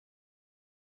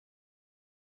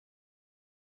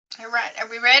All right, are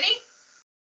we ready?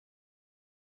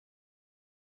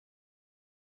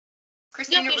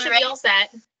 Christine, Yep, you should be all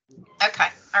set. Okay,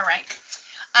 all right.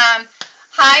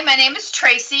 Hi, my name is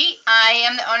Tracy. I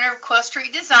am the owner of Quill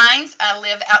Street Designs. I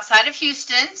live outside of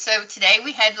Houston. So today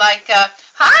we had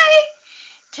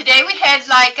Today we had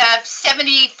like a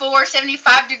 74,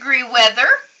 75 degree weather.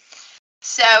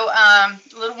 So a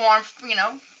little warm,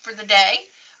 for the day.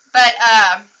 But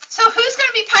so who's going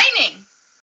to be painting?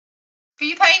 Are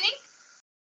you painting?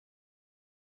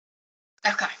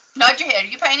 Okay. Nod your head. Are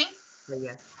you painting?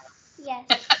 Yes. Yes.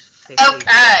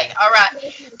 Okay. All right.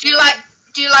 Do you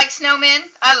like snowmen?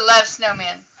 I love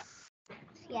snowmen.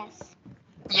 Yes.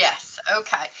 Yes.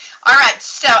 Okay. All right.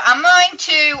 So I'm going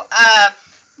to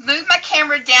move my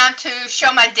camera down to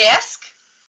show my desk,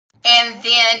 and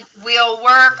then we'll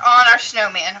work on our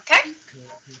snowman. Okay.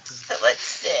 So let's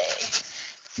see.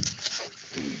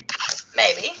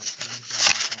 Maybe.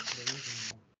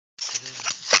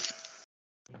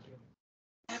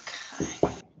 Okay.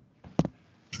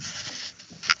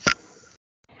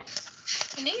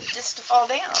 You need this to fall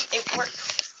down. It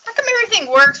works. How come everything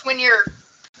works when you're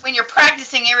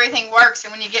practicing? Everything works,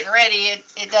 and when you're getting ready,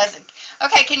 it doesn't.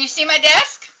 Okay. Can you see my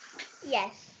desk?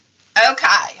 Yes.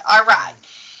 Okay. All right.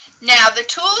 Now the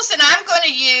tools that I'm going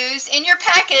to use in your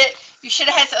packet, you should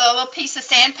have had a little piece of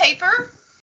sandpaper.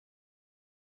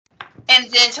 And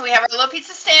then, so we have our little piece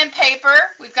of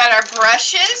sandpaper. We've got our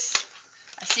brushes.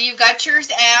 I see you've got yours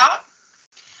out.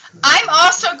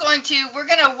 We're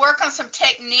going to work on some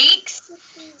techniques.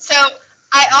 So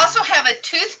I also have a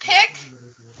toothpick.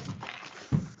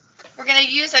 We're going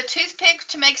to use a toothpick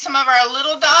to make some of our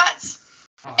little dots.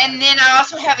 And then I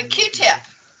also have a Q-tip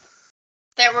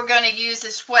that we're going to use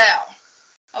as well,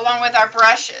 along with our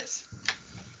brushes.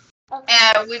 Okay.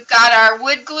 And we've got our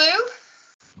wood glue.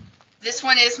 This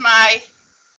one is my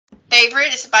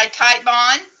favorite. It's by Tite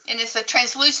Bond, and it's a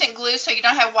translucent glue, so you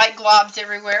don't have white globs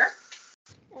everywhere.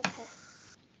 Okay.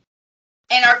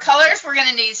 And our colors, we're going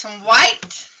to need some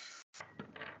white.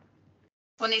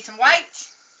 We'll need some white.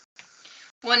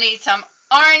 We'll need some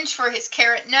orange for his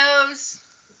carrot nose.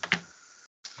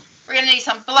 We're going to need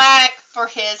some black for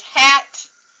his hat.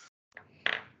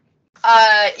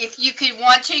 If you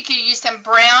want to, you could use some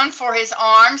brown for his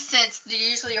arms, since they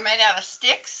usually are made out of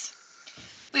sticks.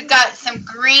 We've got some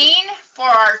green for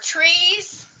our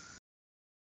trees.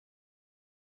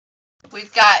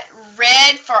 We've got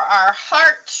red for our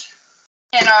heart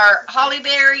and our holly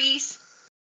berries.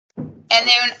 And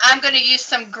then I'm going to use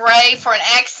some gray for an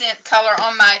accent color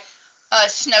on my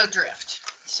snowdrift.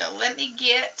 So let me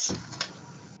get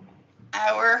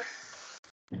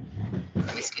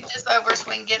let me scoot this over so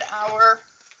we can get our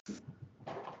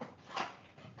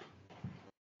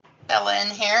fella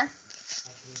in here.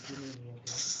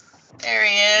 There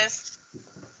he is.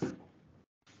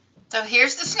 So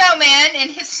here's the snowman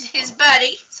and his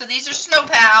buddy. So these are Snow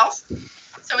Pals.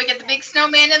 So we get the big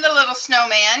snowman and the little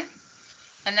snowman.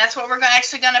 And that's what we're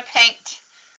actually going to paint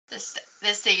this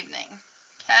evening.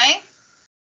 Okay?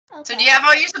 So do you have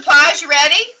all your supplies? You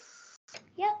ready?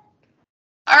 Yep.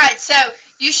 All right. So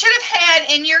you should have had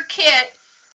in your kit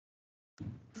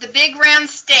the big round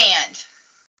stand.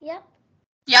 Yep.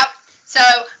 Yep. So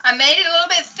I made it a little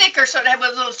bit thicker so it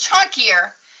was a little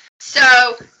chunkier.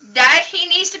 So that he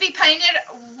needs to be painted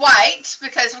white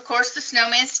because, of course, the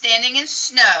snowman's standing in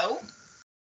snow.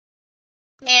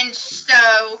 And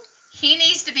so he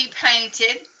needs to be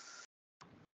painted.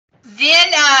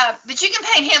 Then, but you can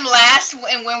paint him last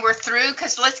when we're through,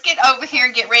 because let's get over here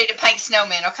and get ready to paint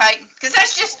snowmen, okay? Because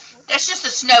that's just a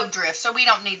snow drift, so we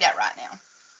don't need that right now.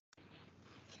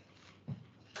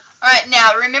 All right,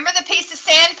 now remember the piece of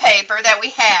sandpaper that we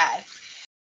had.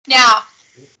 Now,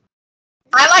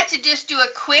 I like to just do a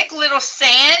quick little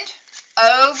sand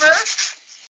over,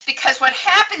 because what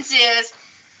happens is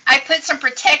I put some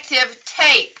protective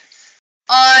tape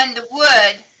on the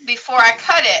wood before I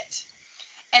cut it,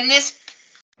 and this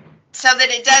so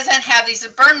that it doesn't have these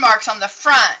burn marks on the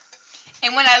front.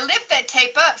 And when I lift that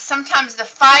tape up, sometimes the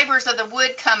fibers of the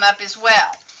wood come up as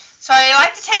well. So I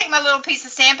like to take my little piece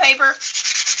of sandpaper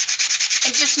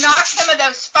and just knock some of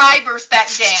those fibers back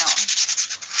down.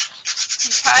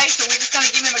 Okay, so we're just going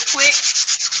to give him a quick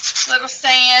little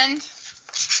sand.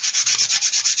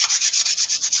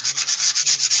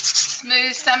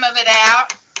 Smooth some of it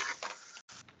out.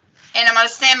 And I'm going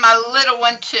to sand my little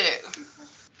one too.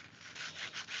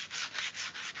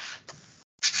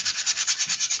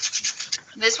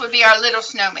 This would be our little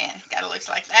snowman. Got to look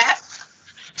like that.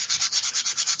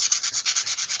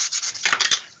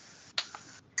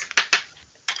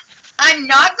 I'm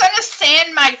not going to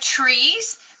sand my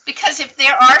trees because if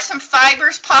there are some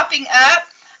fibers popping up,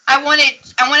 I want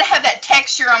to have that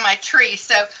texture on my tree.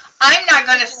 So I'm not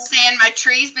going to sand my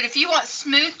trees, but if you want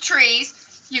smooth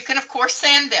trees, you can of course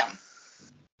sand them.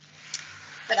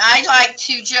 But I like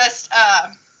to just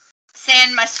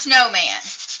sand my snowman,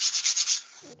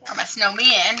 or my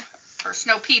snowmen, or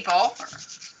snow people, or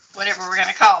whatever we're going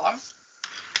to call them.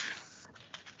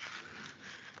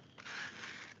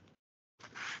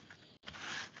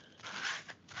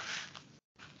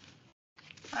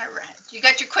 All right, you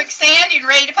got your quick sand? You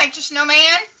ready to paint your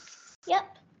snowman?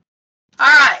 Yep. All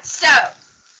right, so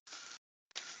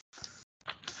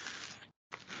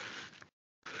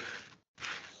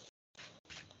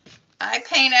I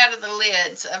paint out of the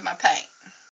lids of my paint.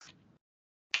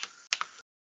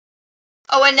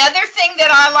 Oh, another thing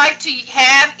that I like to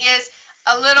have is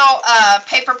a little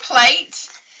paper plate,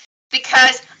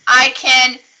 because I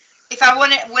can, if I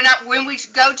want to, when we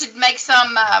go to make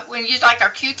some, when we use like our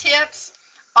Q-tips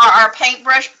or our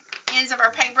paintbrush, ends of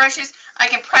our paintbrushes, I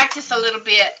can practice a little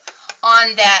bit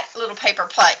on that little paper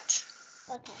plate.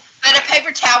 Okay. But a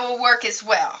paper towel will work as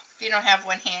well if you don't have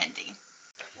one handy.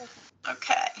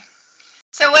 Okay.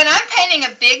 So when I'm painting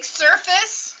a big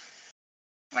surface,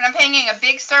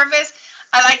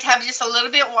 I like to have just a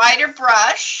little bit wider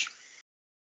brush.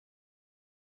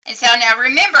 And so now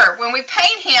remember, when we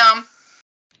paint him,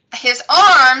 his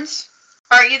arms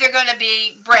are either going to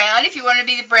be brown, if you want to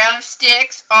be the brown of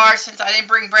sticks, or since I didn't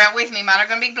bring brown with me, mine are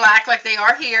going to be black like they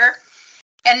are here.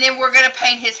 And then we're going to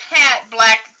paint his hat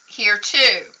black here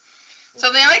too.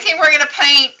 So the only thing we're going to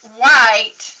paint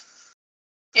white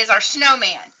is our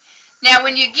snowman. Now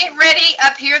when you get ready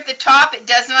up here at the top, it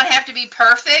does not have to be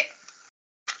perfect.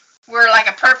 We're like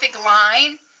a perfect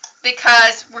line,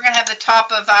 because we're going to have the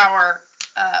top of our,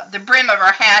 the brim of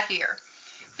our hat here.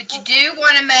 But you do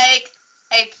want to make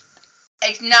a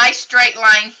nice straight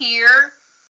line here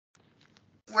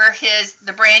where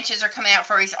the branches are coming out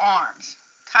for his arms.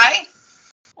 Okay?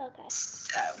 Okay.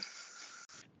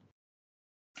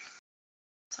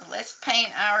 So let's paint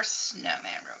our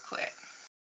snowman real quick.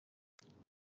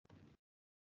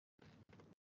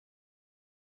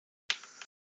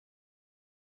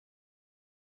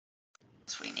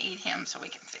 So we need him so we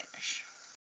can finish.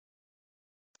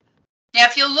 Now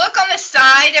if you look on the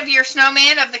side of your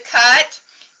snowman of the cut,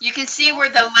 you can see where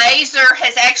the laser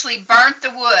has actually burnt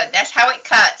the wood. That's how it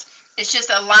cuts. It's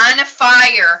just a line of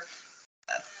fire,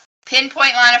 a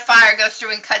pinpoint line of fire goes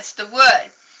through and cuts the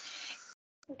wood.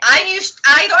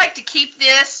 I like to keep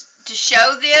this to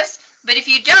show this, but if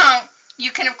you don't,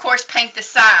 you can of course paint the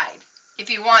side if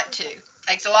you want to. It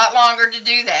takes a lot longer to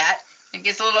do that. It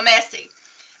gets a little messy.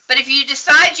 But if you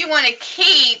decide you want to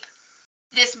keep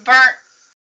this the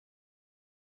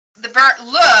burnt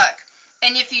look,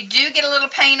 and if you do get a little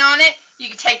paint on it, you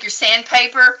can take your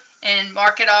sandpaper and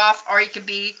mark it off, or you could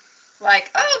be like,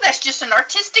 oh, that's just an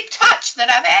artistic touch that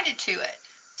I've added to it.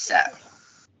 So,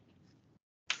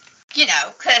 you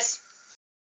know, because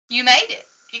you made it.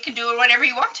 You can do whatever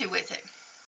you want to with it.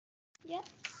 Yep.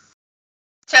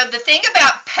 So the thing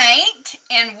about paint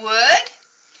and wood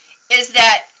is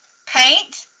that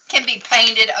paint can be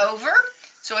painted over.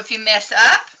 So if you mess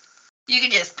up, you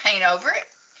can just paint over it.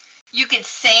 You can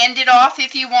sand it off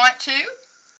if you want to.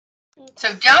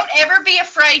 So don't ever be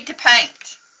afraid to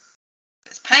paint.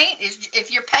 Because paint is, if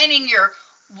you're painting your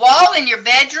wall in your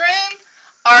bedroom,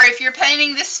 or if you're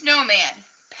painting the snowman,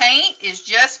 paint is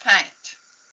just paint.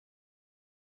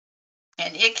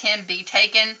 And it can be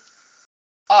taken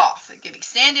off. It can be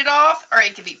sanded off, or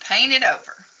it can be painted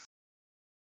over.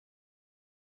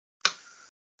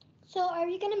 So are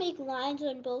you going to make lines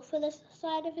on both of the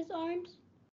side of his arms?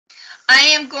 I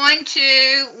am going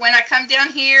to, when I come down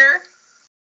here,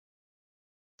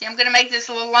 I'm going to make this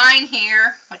little line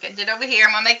here, like I did over here.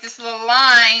 I'm going to make this little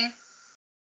line,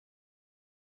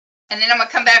 and then I'm going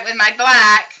to come back with my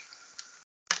black.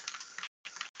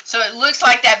 So it looks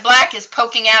like that black is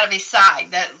poking out of his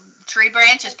side. That tree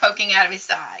branch is poking out of his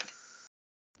side.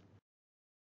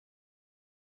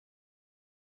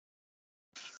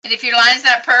 And if your line's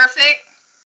not perfect,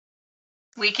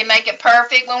 we can make it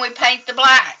perfect when we paint the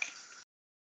black.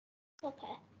 Okay.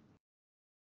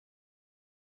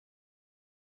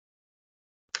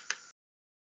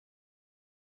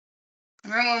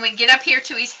 Remember, when we get up here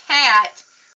to his hat,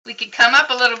 we can come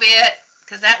up a little bit,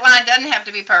 because that line doesn't have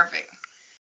to be perfect,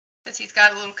 because he's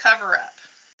got a little cover up.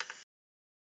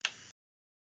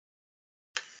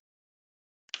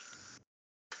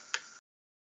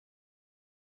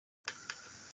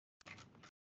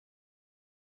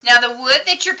 Now the wood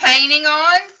that you're painting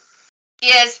on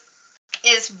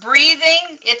is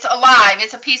breathing, it's alive,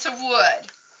 it's a piece of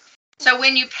wood. So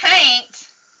when you paint,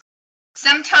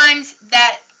 sometimes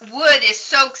that wood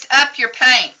soaks up your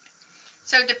paint.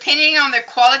 So depending on the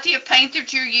quality of paint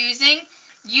that you're using,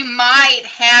 you might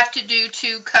have to do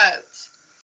 2 coats.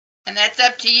 And that's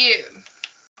up to you.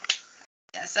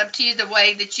 That's up to you the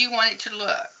way that you want it to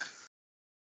look.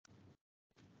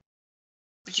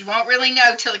 But you won't really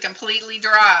know till it completely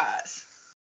dries.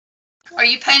 Are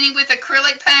you painting with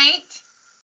acrylic paint?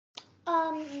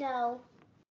 No.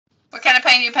 What kind of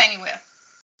paint are you painting with?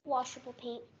 Washable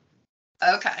paint.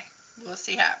 Okay, we'll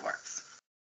see how it works.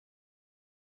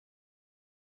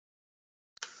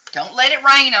 Don't let it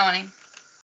rain on him.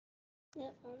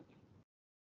 Yep.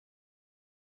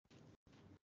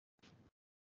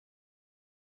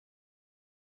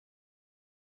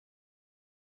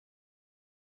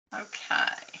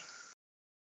 Okay.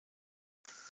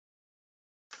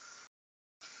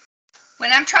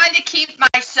 When I'm trying to keep my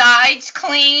sides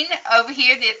clean over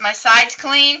here, my sides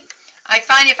clean, I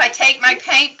find if I take my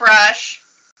paintbrush,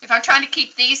 if I'm trying to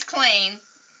keep these clean,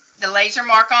 the laser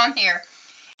mark on here,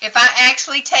 if I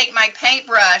actually take my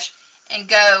paintbrush and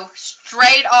go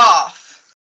straight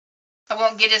off, I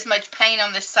won't get as much paint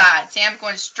on the side. See, I'm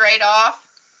going straight off.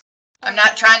 I'm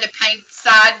not trying to paint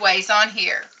sideways on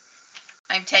here.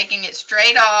 I'm taking it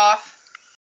straight off.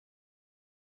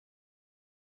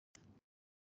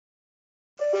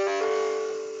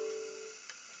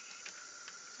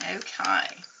 Okay.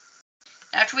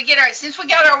 After we get since we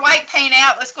got our white paint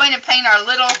out, let's go ahead and paint our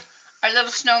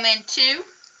little snowman too.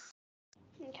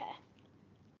 Okay.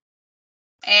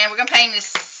 And we're going to paint the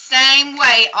same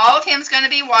way. All of him's going to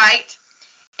be white.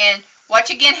 And watch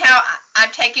again how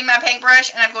I'm taking my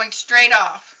paintbrush and I'm going straight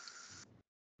off.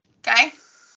 Okay?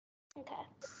 Okay.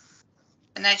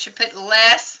 And that should put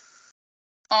less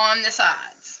on the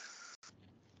sides.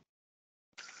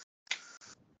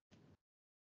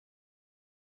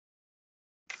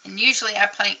 And usually I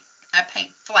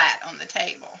paint flat on the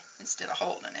table instead of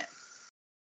holding it.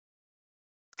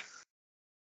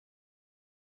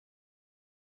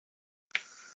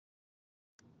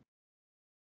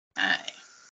 All right.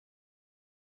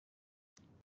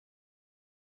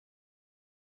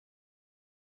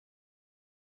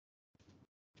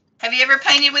 Have you ever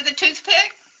painted with a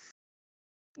toothpick?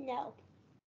 No.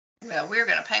 Well, we're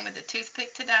going to paint with a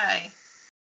toothpick today.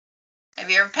 Have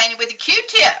you ever painted with a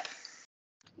Q-tip?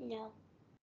 No.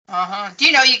 Uh-huh. Do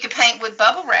you know you can paint with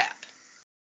bubble wrap?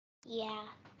 Yeah.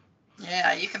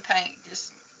 Yeah, you can paint.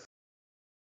 Just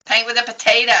paint with a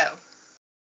potato.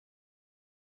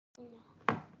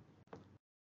 No.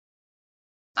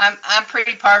 I'm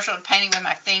pretty partial to painting with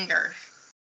my fingers.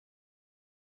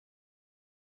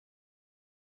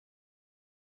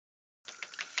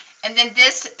 And then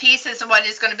this piece is what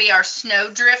is going to be our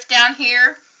snow drift down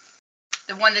here.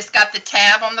 The one that's got the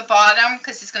tab on the bottom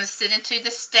because it's going to sit into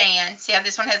the stand. See how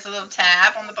this one has a little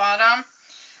tab on the bottom?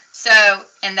 So,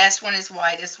 and this one is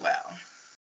white as well.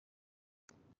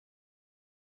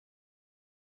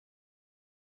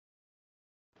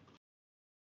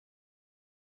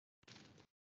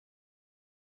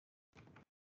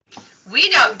 We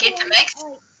don't get to make...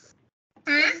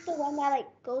 This is the one that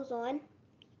goes on.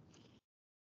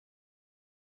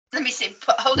 Let me see.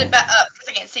 Hold it back up because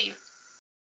I can't see you.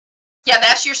 Yeah,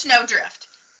 that's your snow drift.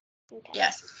 Okay.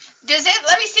 Yes. Does it?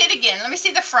 Let me see it again. Let me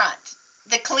see the front,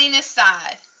 the cleanest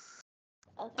side.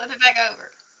 Okay. Flip it back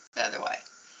over the other way.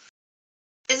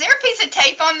 Is there a piece of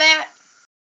tape on that?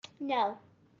 No.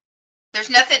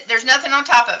 There's nothing. There's nothing on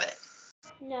top of it.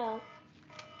 No.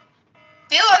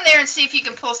 Feel on there and see if you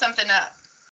can pull something up.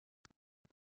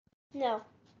 No.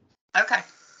 Okay.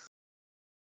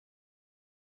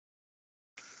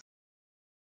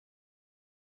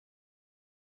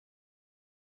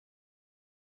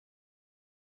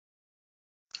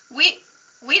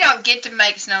 We don't get to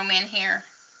make snowmen here.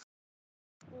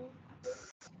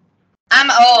 I'm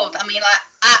old. I mean, like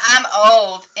I'm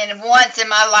old, and twice in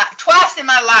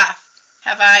my life,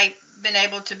 have I been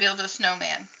able to build a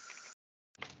snowman.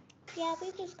 Yeah,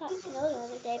 we just got snow the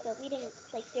other day, but we didn't,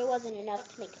 there wasn't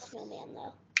enough to make a snowman,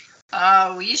 though.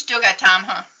 Oh, you still got time,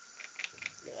 huh?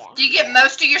 Yeah. Do you get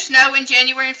most of your snow in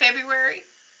January and February?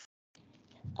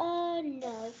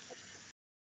 No.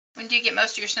 When do you get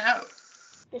most of your snow?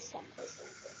 December.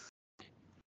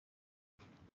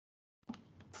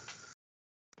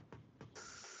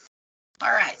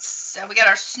 All right, so we got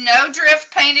our snow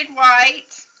drift painted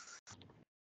white.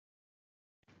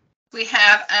 We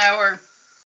have our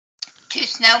 2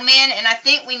 snowmen, and I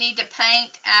think we need to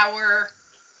paint our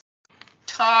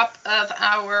top of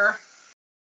our,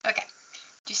 okay.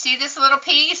 Do you see this little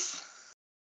piece?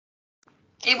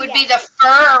 It would be the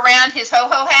fur around his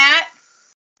ho-ho hat,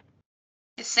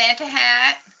 his Santa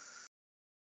hat.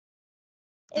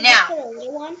 Is now, this for the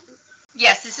little one?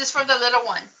 Yes, this is for the little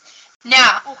one.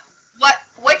 Now,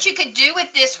 what you could do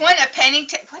with this one, a painting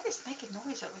what is making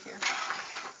noise over here?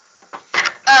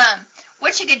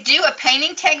 What you could do, a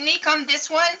painting technique on this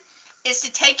one, is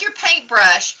to take your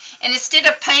paintbrush and instead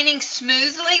of painting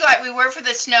smoothly like we were for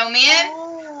the snowman,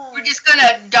 we're just going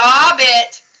to daub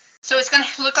it so it's going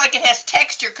to look like it has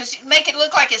texture because make it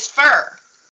look like it's fur.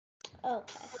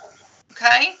 Okay.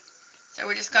 Okay? So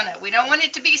we're just going to, we don't want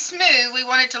it to be smooth. We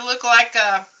want it to look like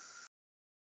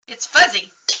it's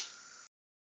fuzzy.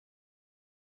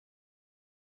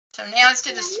 So now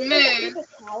instead of smooth. Can I use a paper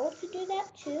towel to do that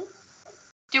too?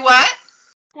 Do what?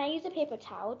 Can I use a paper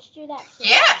towel to do that too?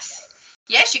 Yes.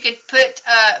 Yes, you could put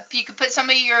some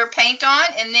of your paint on,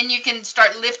 and then you can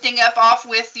start lifting up off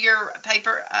with your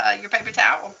paper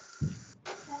towel.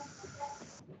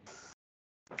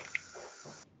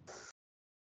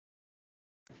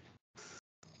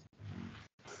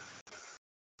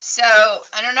 So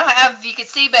I don't know how you can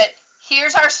see, but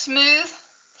here's our smooth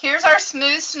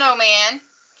snowman,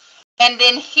 and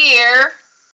then here,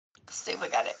 let's see if we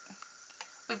got it.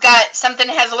 We've got something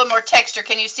that has a little more texture.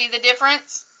 Can you see the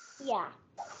difference? Yeah.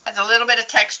 Has a little bit of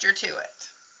texture to it.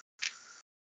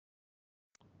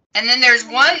 And then there's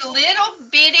one little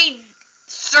bitty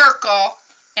circle,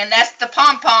 and that's the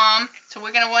pom-pom. So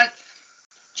we're going to want,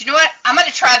 do you know what? I'm going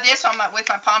to try this on with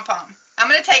my pom-pom. I'm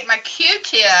going to take my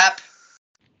Q-tip,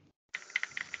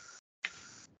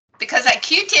 because that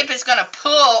Q-tip is going to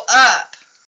pull up,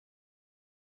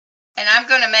 and I'm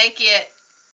going to make it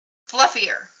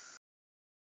fluffier.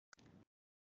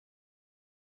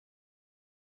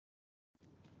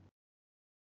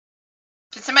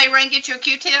 Did somebody run and get you a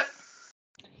Q-tip?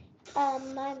 My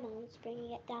mom's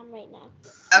bringing it down right now.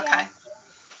 Okay. Yeah.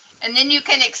 And then you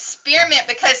can experiment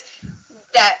because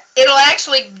that it'll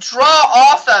actually draw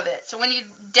off of it. So when you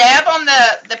dab on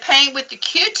the paint with the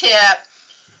Q-tip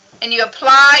and you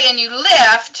apply and you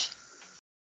lift,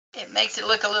 it makes it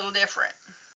look a little different.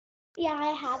 Yeah,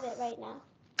 I have it right now.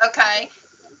 Okay.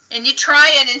 And you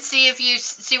try it and see if you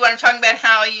see what I'm talking about,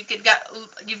 how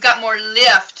you've got more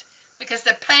lift because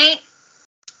the paint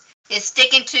is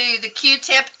sticking to the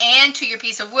Q-tip and to your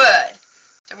piece of wood.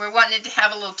 So we're wanting it to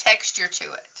have a little texture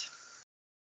to it.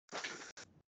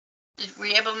 Were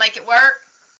you able to make it work?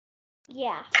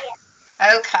 Yeah.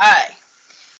 Okay.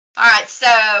 All right,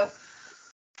 so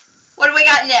what do we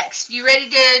got next? You ready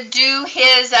to do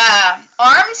his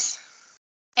arms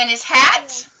and his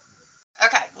hat?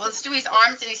 Okay, well, let's do his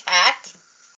arms and his hat.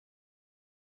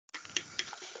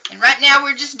 And right now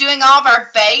we're just doing all of our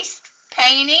base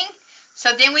painting.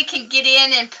 So then we can get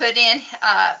in and put in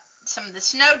some of the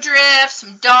snow drifts,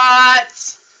 some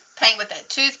dots, paint with that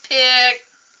toothpick.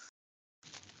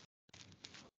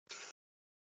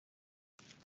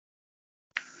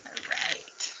 All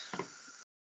right.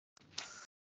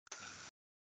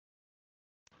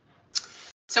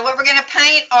 So what we're going to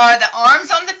paint are the arms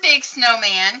on the big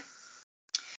snowman.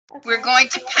 Okay. We're going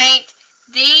to paint,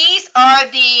 these are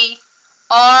the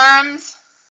arms.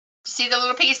 See the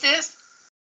little pieces?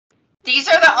 These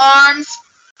are the arms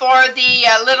for the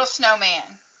little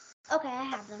snowman. Okay, I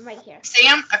have them right here. See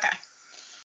them? Okay.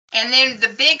 And then the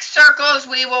big circles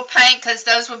we will paint because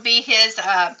those will be his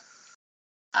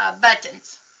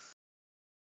buttons.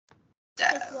 So,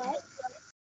 like what?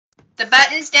 The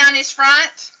buttons down his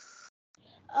front.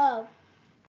 Oh.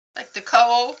 Like the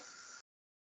coal.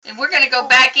 And we're going to go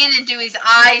back in and do his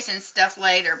eyes and stuff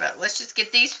later, but let's just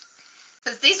get these,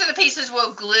 because these are the pieces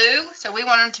we'll glue, so we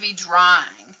want them to be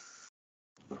drying.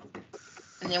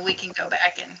 And then we can go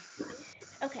back and...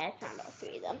 Okay, I found all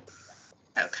three of them.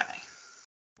 Okay.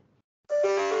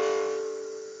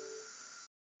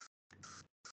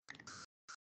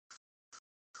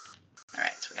 All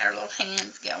right, so we got our little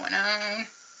hands going on.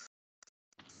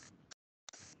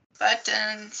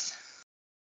 Buttons.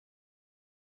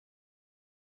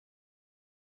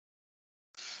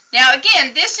 Now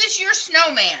again, this is your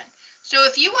snowman. So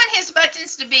if you want his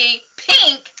buttons to be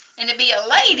pink and to be a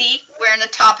lady wearing a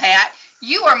top hat,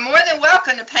 you are more than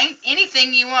welcome to paint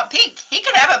anything you want pink. He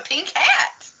could have a pink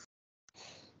hat.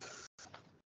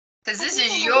 Because this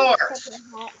is yours.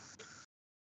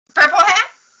 Purple hat?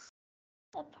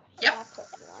 Yep.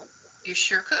 You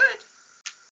sure could.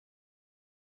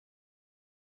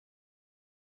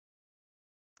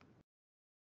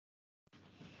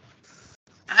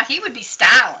 He would be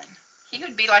styling. He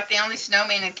would be like the only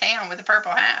snowman in town with a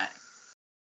purple hat.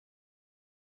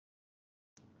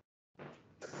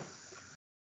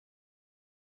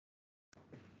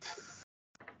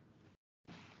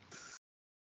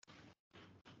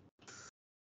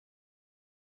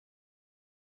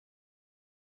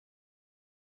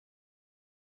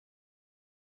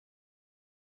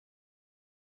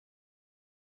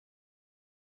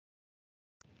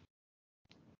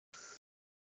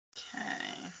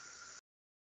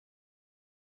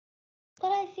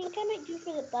 think I might do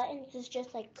for the buttons is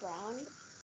just like brown.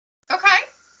 Okay.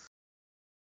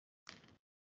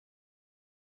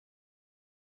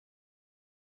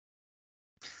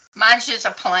 Mine's just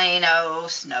a plain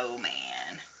old snowman.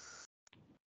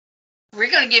 We're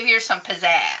going to give you some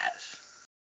pizzazz.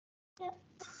 Yep.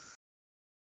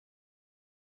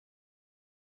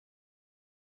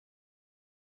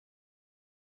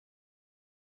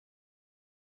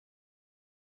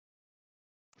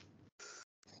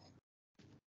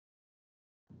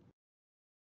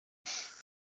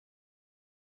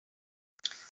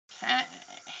 Okay.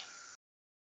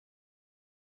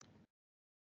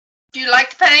 Do you like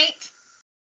to paint?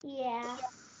 Yeah.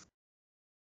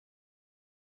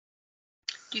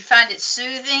 Do you find it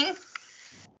soothing?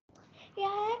 Yeah,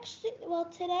 I actually, well,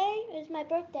 today is my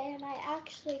birthday, and I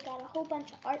actually got a whole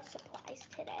bunch of art supplies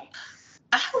today.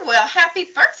 Oh, well, happy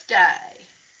birthday.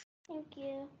 Thank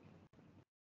you.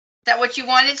 Is that what you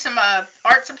wanted, some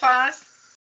art supplies?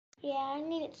 Yeah, I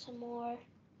needed some more.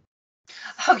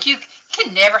 Oh, you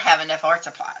can never have enough art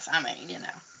supplies. I mean, you know.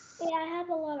 Yeah, I have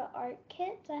a lot of art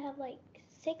kits. I have like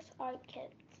 6 art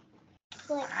kits.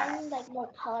 So like I need like more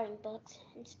coloring books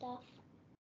and stuff.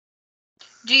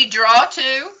 Do you draw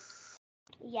too?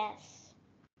 Yes.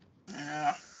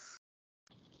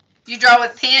 You draw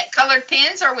with colored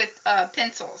pens or with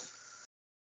pencils?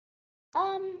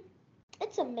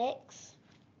 It's a mix.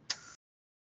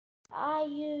 I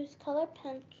use color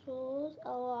pencils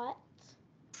a lot,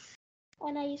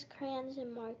 and I use crayons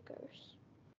and markers.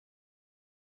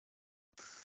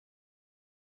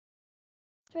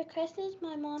 For Christmas,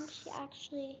 my mom, she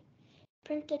actually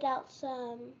printed out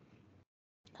some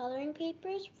coloring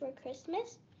papers for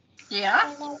Christmas.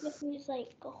 Yeah. And I just used like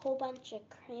a whole bunch of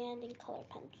crayon and color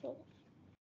pencils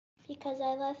because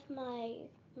I left my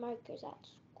markers at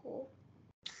school.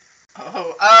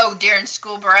 Oh, during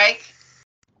school break?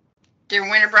 During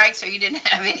winter break, so you didn't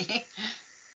have any?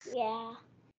 Yeah.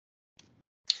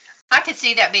 I could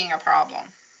see that being a problem.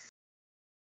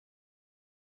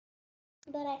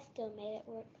 But I still made it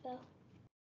work though.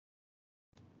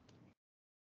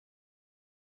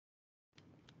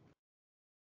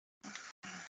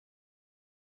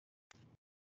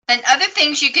 And other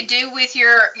things you could do with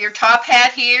your top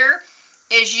hat here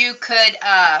is you could,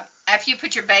 after you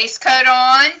put your base coat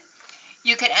on,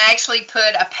 you could actually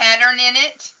put a pattern in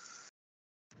it.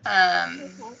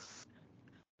 Okay.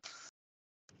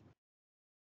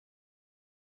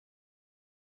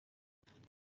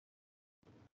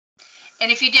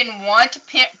 And if you didn't want to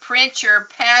print your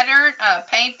pattern,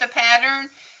 paint the pattern,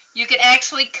 you could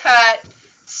actually cut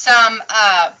some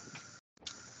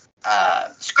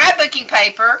scrapbooking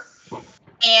paper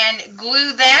and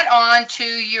glue that onto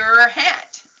your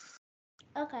hat.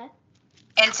 Okay.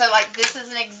 And so, like, this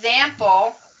is an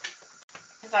example,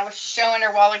 as I was showing her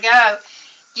a while ago.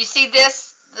 Do you see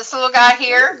this little guy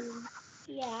here?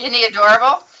 Yeah. Isn't he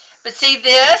adorable? But see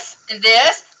this and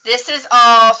this? This is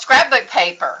all scrapbook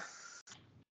paper.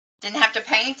 Didn't have to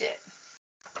paint it.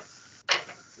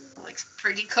 Looks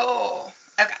pretty cool.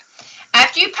 Okay.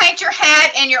 After you paint your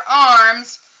hat and your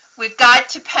arms, we've got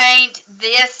to paint,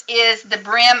 this is the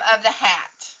brim of the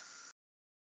hat.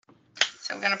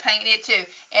 So we're going to paint it too.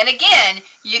 And again,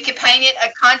 you can paint it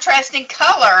a contrasting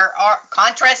color, or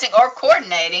contrasting or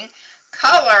coordinating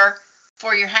color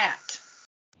for your hat.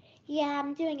 Yeah,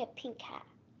 I'm doing a pink hat.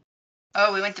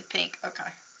 Oh, we went to pink.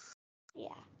 Okay. Yeah.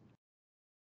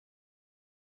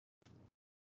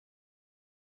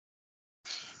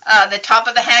 The top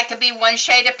of the hat could be one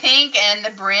shade of pink, and the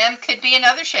brim could be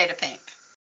another shade of pink.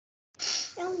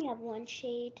 I only have one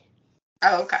shade.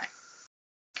 Oh, okay.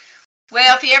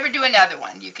 Well, if you ever do another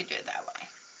one, you could do it that way.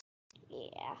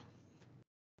 Yeah.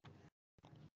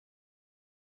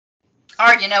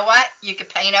 Or, you know what? You could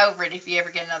paint over it if you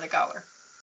ever get another color.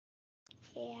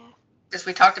 Yeah. Because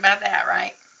we talked about that,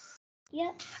 right?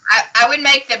 Yep. I would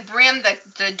make the brim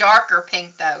the darker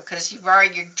pink, though, because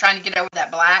you're trying to get over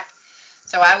that black.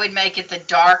 So I would make it the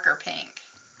darker pink.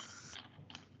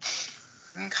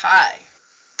 Okay.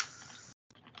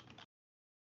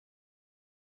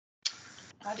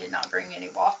 I did not bring any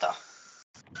water.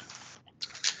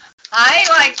 I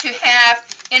like to have,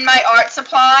 in my art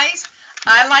supplies,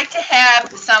 I like to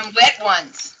have some wet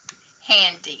ones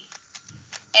handy.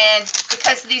 And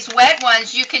because these wet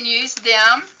ones, you can use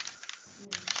them.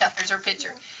 Oh, there's our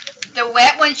picture. The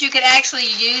wet ones, you can actually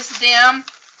use them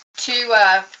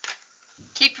to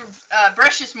keep your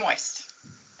brushes moist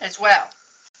as well.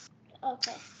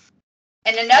 Okay.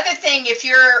 And another thing, if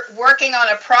you're working on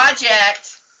a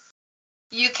project,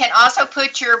 you can also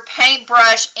put your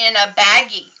paintbrush in a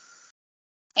baggie.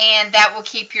 and that will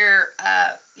keep your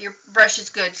brushes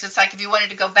good. So it's like if you wanted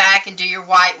to go back and do your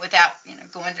white without,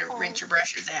 going to rinse your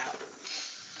brushes out.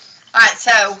 All right,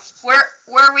 so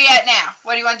where are we at now?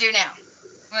 What do you want to do now? You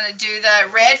want to do the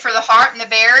red for the heart and the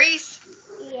berries?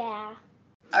 Yeah.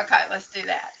 Okay, let's do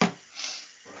that.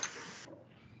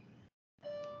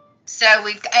 So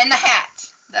we've and the hat,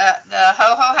 the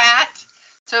ho-ho hat.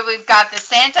 So we've got the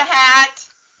Santa hat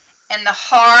and the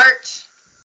heart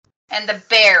and the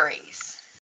berries.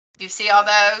 You see all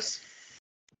those?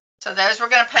 So those we're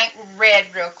going to paint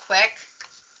red real quick.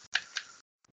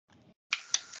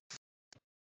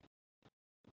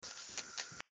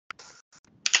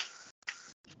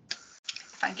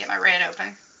 If I can get my red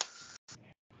open.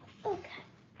 Okay.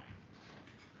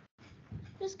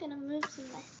 Just gonna move some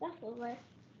of my stuff over.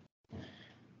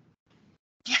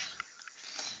 Yeah.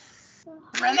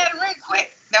 Run out of room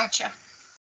quick, don't you?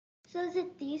 So is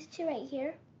it these two right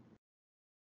here?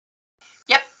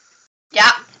 Yep.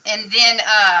 Yeah. And then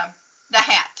the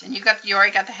hat. And you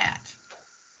already got the hat.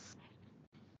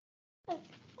 Okay.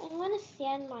 I'm gonna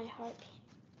sand my heart.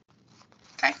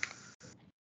 Okay.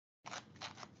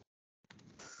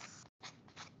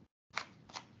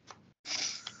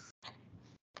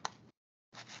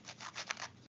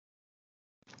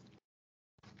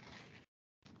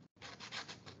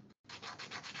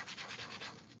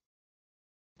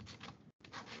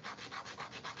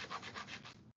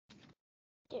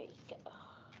 There you go.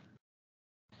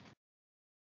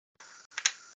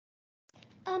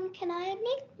 Can I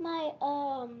make my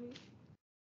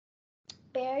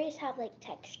berries have like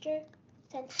texture,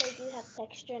 since they do have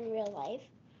texture in real life?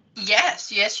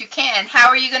 Yes, you can. How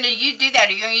are you going to do that?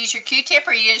 Are you going to use your Q-tip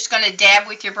or are you just going to dab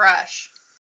with your brush?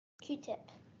 Q-tip.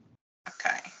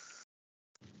 Okay.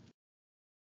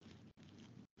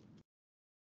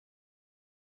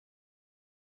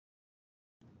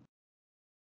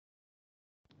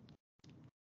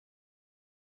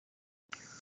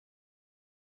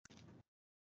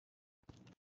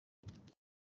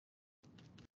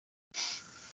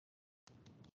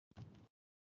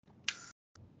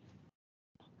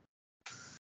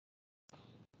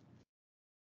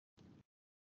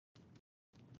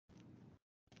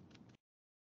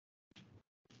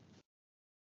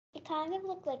 It kind of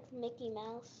looked like Mickey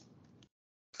Mouse.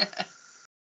 Okay.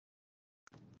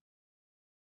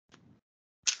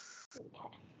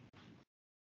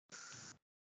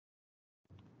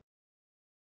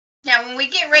 Now, when we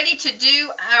get ready to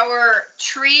do our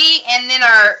tree and then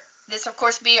this of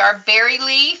course be our berry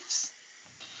leaves.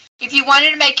 If you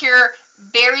wanted to make your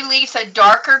berry leaves a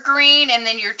darker green and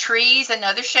then your trees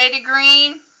another shade of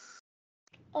green,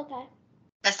 Okay.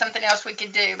 that's something else we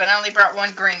could do. But I only brought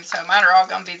one green, so mine are all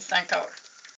going to be the same color.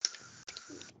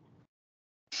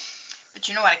 But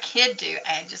you know what I could do?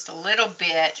 Add just a little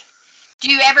bit.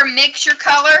 Do you ever mix your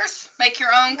colors? Make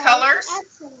your own colors? Add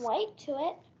some white to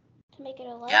it to make it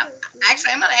a lighter. Yeah.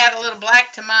 Actually, I'm going to add a little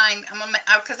black to mine.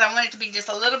 Because I want it to be just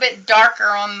a little bit darker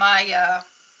on my.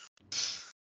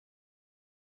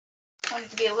 I want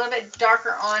it to be a little bit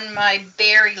darker on my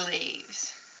berry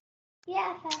leaves.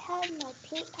 Yeah, if I had my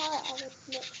paint palette, I would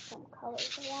mix some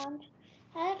colors around.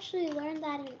 I actually learned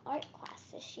that in art class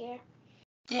this year.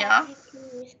 Yeah. You can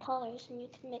use colors and you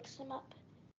can mix them up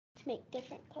to make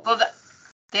different colors. Well,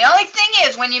 the only thing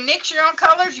is, when you mix your own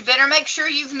colors, you better make sure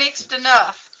you've mixed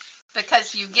enough,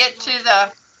 because you get to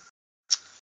the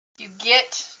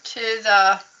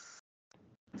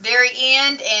very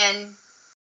end, and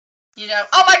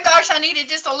oh my gosh, I needed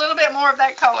just a little bit more of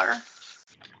that color.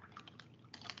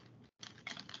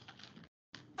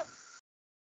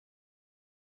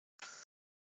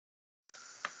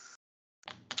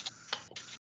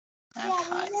 Yeah,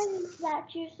 we learned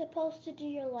that you're supposed to do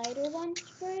your lighter ones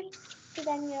first, so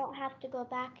then you don't have to go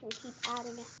back and keep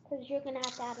adding it, because you're going to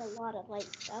have to add a lot of light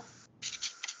stuff.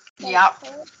 Yep.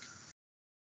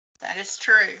 That is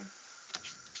true.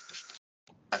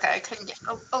 Okay, I couldn't get,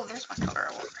 oh, there's my color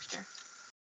I want right there.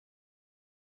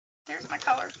 There's my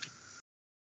color.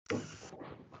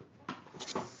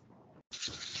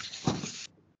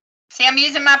 See, I'm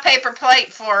using my paper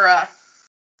plate to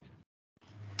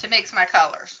mix my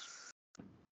colors.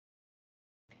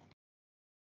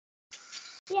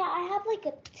 Yeah, I have like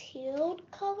a teal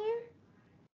color.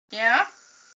 Yeah?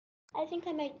 I think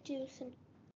I might do some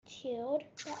teal.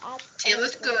 Teal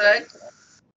is good.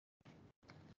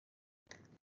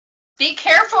 Be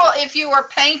careful if you are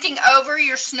painting over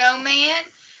your snowman,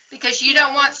 because you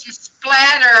don't want some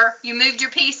splatter. You moved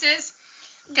your pieces.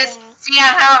 Because see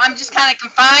how I'm just kind of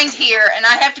confined here, and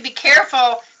I have to be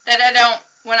careful that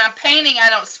when I'm painting, I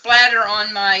don't splatter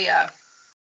on my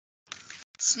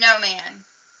snowman.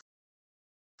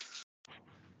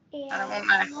 I don't Yeah, want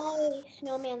my... my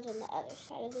snowman's on the other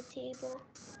side of the table.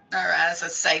 All right, that's a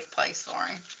safe place for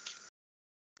him.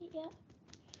 Yeah.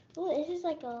 Oh, this is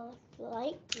like a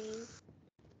light green.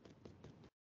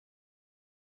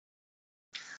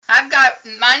 I've got,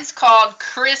 mine's called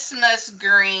Christmas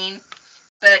green,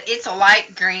 but it's a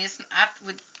light green. I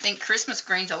would think Christmas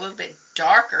green's a little bit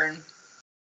darker in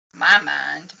my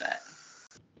mind, but.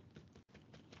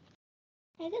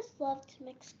 I just love to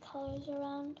mix colors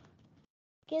around.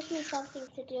 Gives me something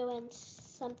to do and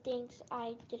some things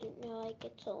I didn't know I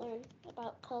get to learn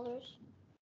about colors.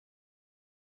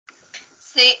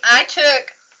 See, I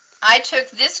took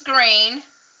this green,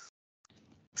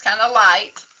 it's kind of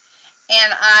light,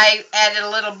 and I added a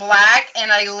little black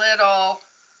and a little,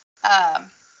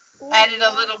 added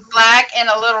a little black and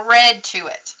a little red to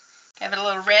it. Give it a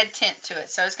little red tint to it.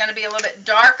 So it's going to be a little bit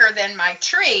darker than my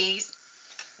trees,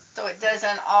 so it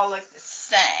doesn't all look the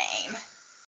same.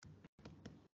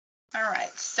 All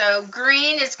right, so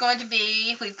green is going to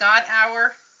be, we've got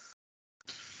our,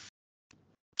 in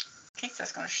case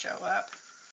that's going to show up.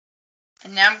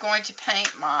 And now I'm going to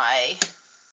paint my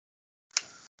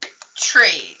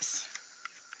trees.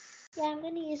 Yeah, I'm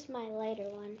gonna use my lighter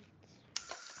one.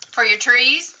 For your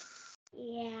trees?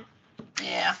 Yeah.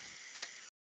 Yeah.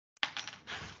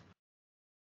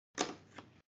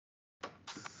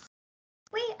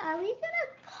 Wait, are we gonna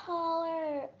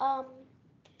color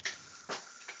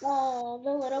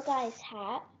the little guy's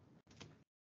hat?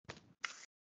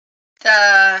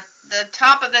 The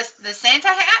top of the Santa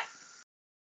hat?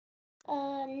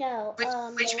 No. Which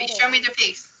the piece? little Show me one. the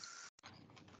piece.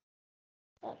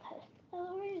 Okay.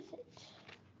 Where is it?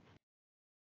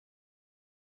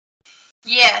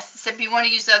 Yes, except you want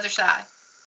to use the other side,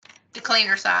 the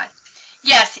cleaner side.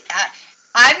 Yes,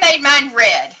 I made mine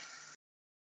red.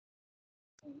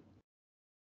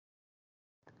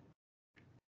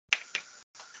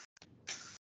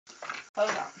 Hold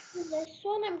on. For this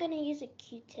one, I'm gonna use a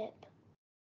Q-tip.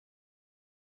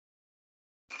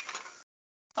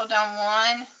 Hold on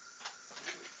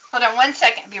one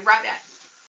second. Be right back.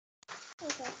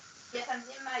 Okay. Yes, I'm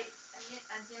in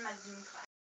my Zoom class.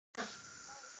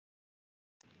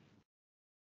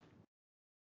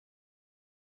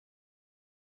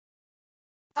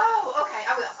 Oh, okay,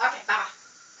 I will. Okay, bye.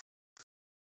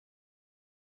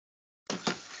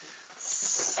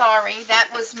 Sorry,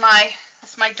 that's my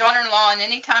daughter-in-law, and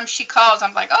anytime she calls,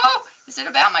 I'm like, oh, is it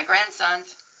about my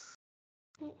grandsons?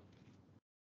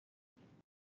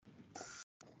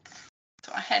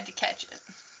 So I had to catch it.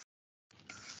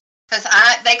 Because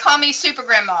they call me Super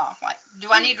Grandma. Like,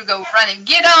 do I need to go run and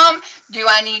get them? Do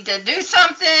I need to do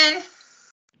something?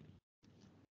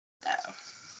 No.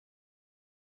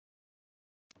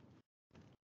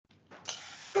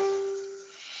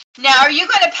 Now, are you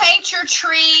going to paint your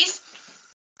trees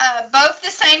both the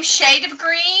same shade of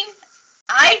green?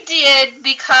 I did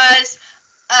because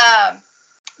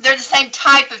they're the same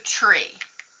type of tree.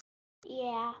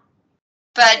 Yeah.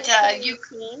 But you.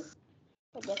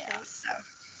 Yeah, so.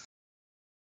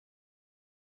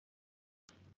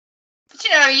 But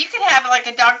you know, you could have like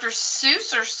a Dr.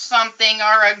 Seuss or something,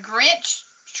 or a Grinch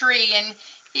tree, and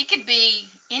he could be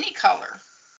any color.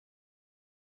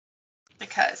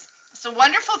 Because it's a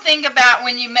wonderful thing about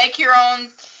when you make your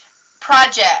own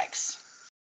projects.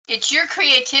 It's your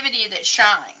creativity that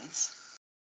shines.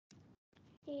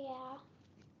 Yeah.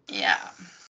 Yeah.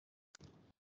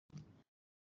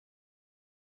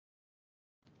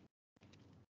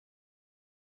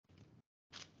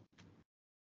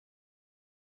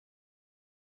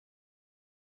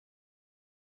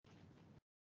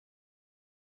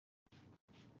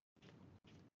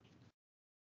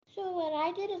 So what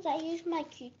I did is I used my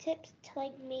Q-tips to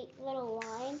like make little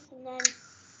lines, and then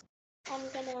I'm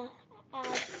gonna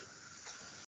add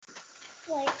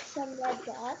like some red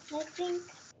dots, I think.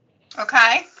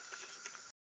 Okay.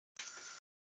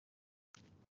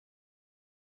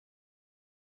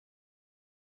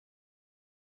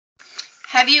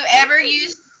 Have you ever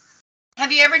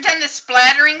done the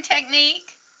splattering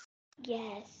technique?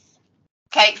 Yes.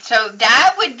 Okay, so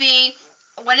that would be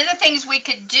one of the things we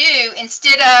could do.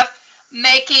 Instead of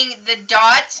making the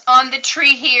dots on the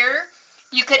tree here,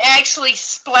 you could actually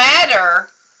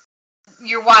splatter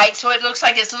your white so it looks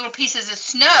like it's little pieces of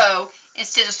snow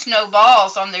instead of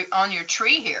snowballs on your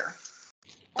tree here.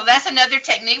 So that's another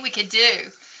technique we could do.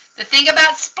 The thing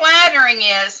about splattering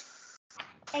is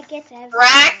it gets everywhere.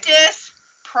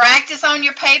 practice on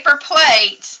your paper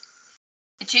plates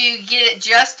until you get it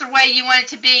just the way you want it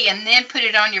to be, and then put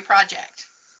it on your project.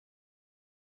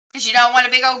 Because you don't want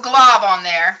a big old glob on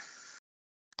there.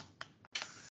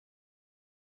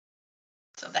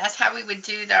 So that's how we would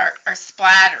do our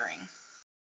splattering.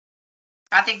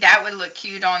 I think that would look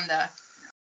cute on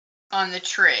the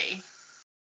tree.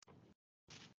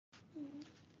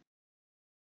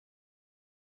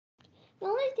 The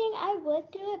only thing I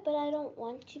would do it, but I don't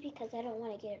want to because I don't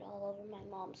want to get it all over my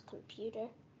mom's computer.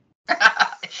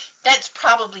 That's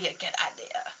probably a good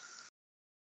idea.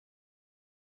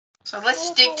 So let's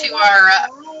What stick if to I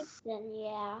our. live, then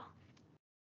yeah.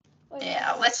 Or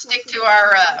Yeah, if let's stick to something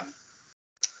our. else.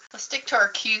 Let's stick to our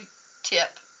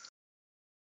Q-tip.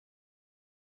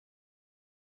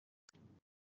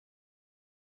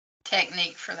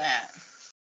 Technique for that.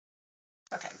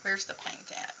 Okay, where's the paint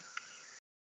at?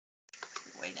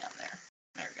 Way down there.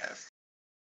 There it goes.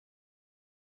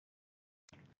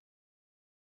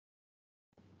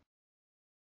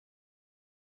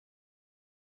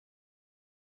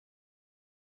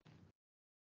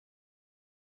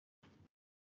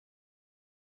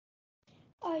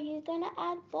 Are you gonna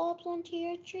add bulbs onto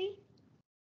your tree?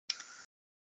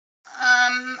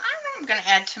 I'm going to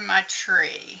add to my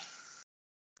tree.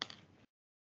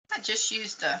 I just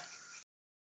used the.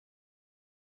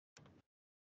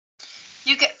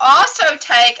 You could also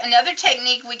take another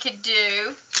technique we could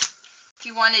do if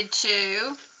you wanted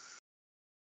to.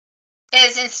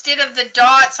 Is instead of the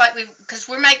dots like because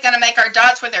we're going to make our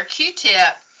dots with our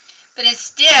Q-tip, but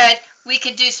instead we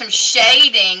could do some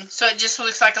shading so it just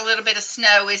looks like a little bit of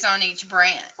snow is on each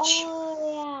branch.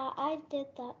 Oh yeah, I did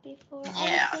that before.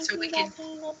 Yeah, I was so we thinking could. about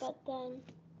doing it, but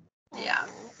then Yeah.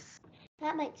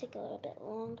 that might take a little bit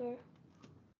longer.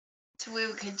 So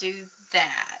we could do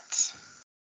that.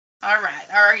 All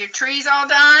right. Are your trees all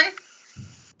done?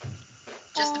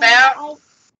 Just about?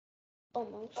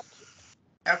 Almost.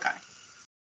 Okay.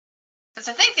 Because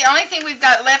I think the only thing we've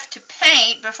got left to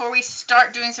paint before we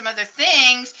start doing some other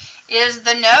things is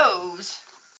the nose.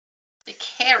 The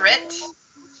carrot.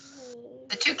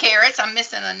 The 2 carrots. I'm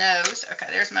missing a nose. Okay,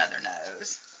 there's my other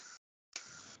nose.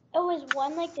 Oh, is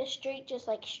one like the straight, just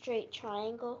like straight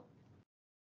triangle?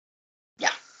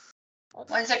 Yeah.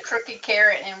 Okay. One's a crooked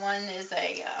carrot and one is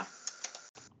a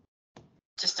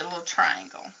just a little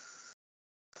triangle.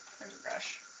 There's a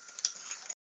brush.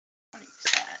 I'll use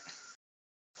that.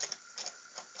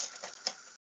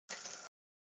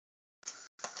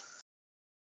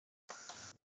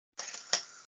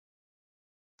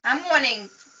 I'm wanting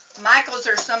Michael's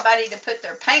or somebody to put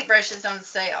their paintbrushes on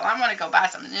sale. I want to go buy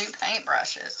some new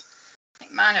paintbrushes. I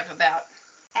think mine have about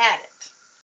had it.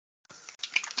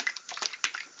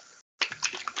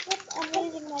 Yep, I'm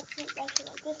using my paintbrushes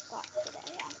I just got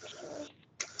today, actually.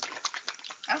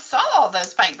 I saw all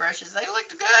those paintbrushes. They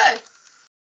looked good.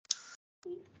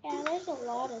 Yeah, there's a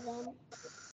lot of them.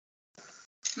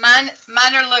 Mine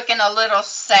are looking a little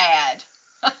sad.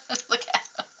 Look at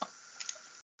them.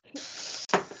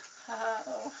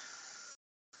 Oh.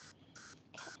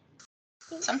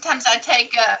 Sometimes I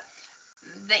take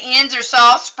the ends are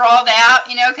soft, sprawled out,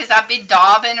 because I've been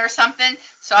daubing or something.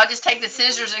 So I'll just take the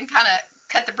scissors and kind of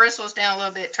cut the bristles down a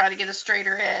little bit, try to get a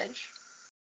straighter edge.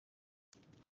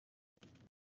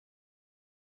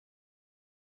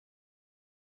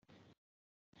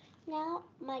 Now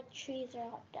my trees are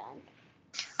all done.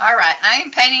 All right, I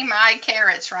am painting my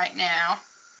carrots right now.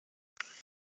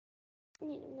 I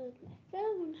need to move my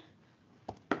phone.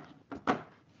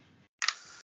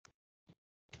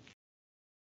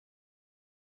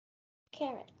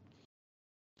 Carrot.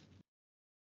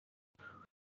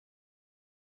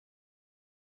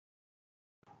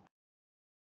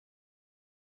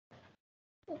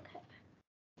 Okay.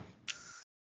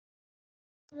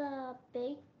 The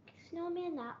big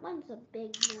snowman, that one's a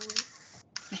big nose.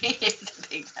 He is a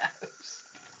big nose.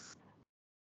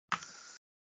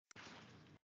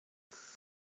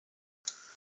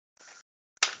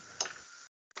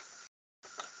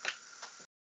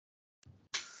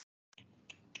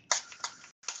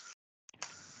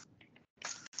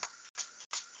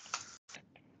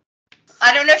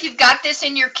 I don't know if you've got this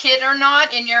in your kit or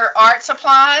not, in your art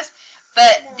supplies,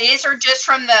 but No. these are just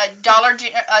from the Dollar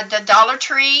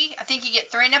Tree. I think you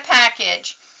get 3 in a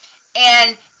package.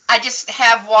 And I just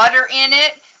have water in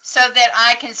it so that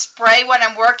I can spray what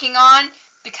I'm working on,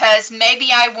 because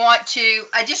maybe I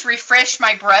just refresh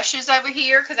my brushes over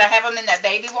here because I have them in that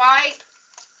baby wipe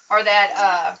or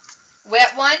that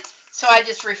wet one. So I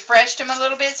just refreshed them a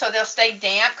little bit so they'll stay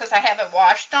damp because I haven't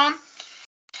washed them.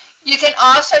 You can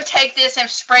also take this and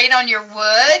spray it on your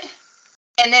wood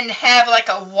and then have like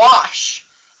a wash.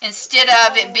 Instead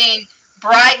of it being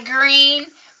bright green,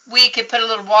 we could put a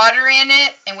little water in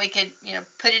it and we could,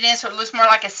 put it in so it looks more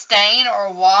like a stain or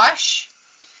a wash.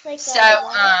 Like So,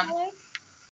 color?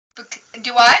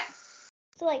 do what?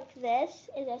 So like this?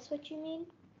 Is this what you mean?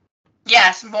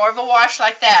 Yes, more of a wash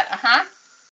like that. Uh-huh.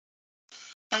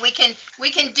 And we can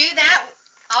do that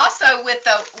also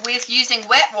with using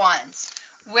wet ones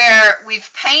where we've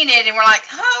painted and we're like,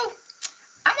 oh,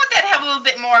 I want that to have a little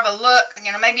bit more of a look,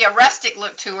 maybe a rustic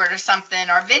look to it or something,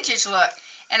 or a vintage look.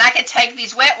 And I can take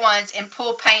these wet ones and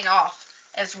pull paint off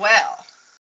as well.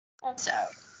 Okay.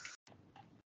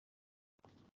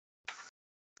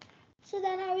 So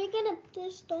then are we gonna,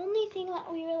 the only thing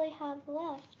that we really have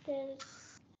left is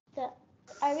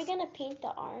are we gonna paint the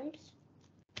arms?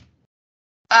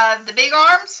 The big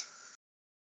arms?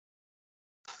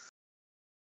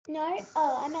 No,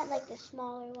 I meant like the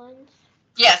smaller ones.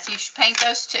 Yes, you should paint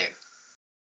those too.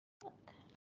 Okay.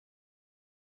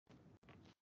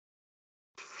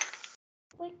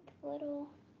 Quick little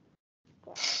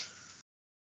brush.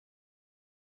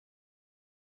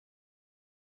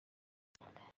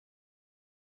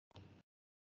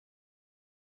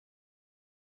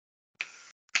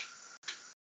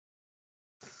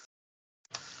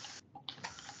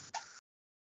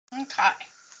 Okay.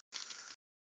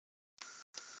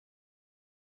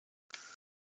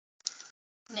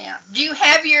 Now, do you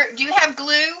have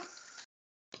glue?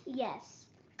 Yes.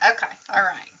 Okay, all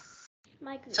right.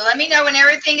 My glue. So let me know when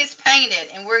everything is painted,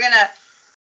 and we're gonna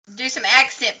do some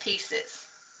accent pieces.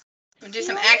 We'll do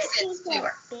some accents to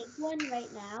her. Big one right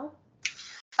now.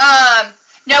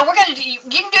 No, we're gonna do. You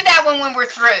can do that one when we're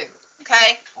through,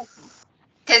 okay?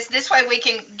 Because this way we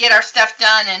can get our stuff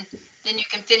done, and then you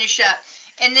can finish up.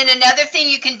 And then another thing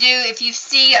you can do, if you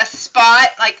see a spot,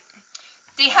 like,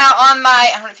 see how on my,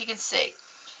 I don't know if you can see.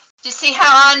 Do you see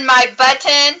how on my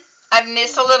button I've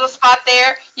missed a little spot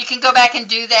there? You can go back and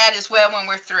do that as well when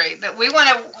we're through. But we want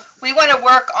to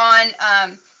work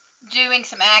on doing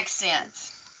some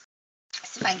accents.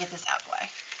 Let's see if I can get this out of the way.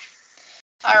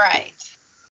 All right.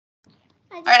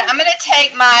 All right, I'm going to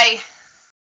take my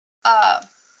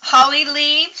holly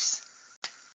leaves,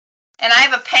 and I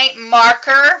have a paint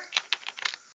marker.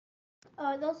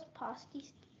 Oh, those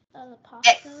pasties, the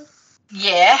pastos?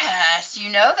 Yes, you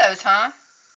know those, huh?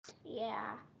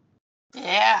 Yeah.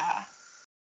 Yeah.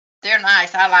 They're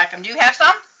nice. I like them. Do you have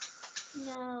some?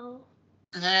 No.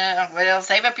 No. Well,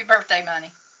 save up your birthday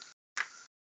money.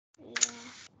 Yeah.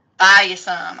 Buy you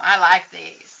some. I like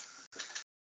these.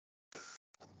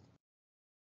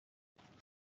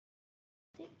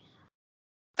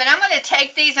 But I'm going to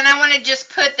take these and I want to just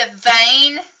put the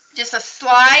vein, just a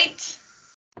slight.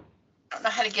 I don't know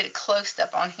how to get it close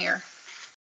up on here.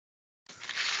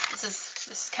 This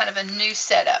is kind of a new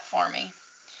setup for me.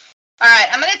 All right,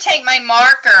 I'm going to take my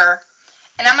marker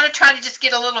and I'm going to try to just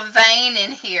get a little vein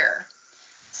in here.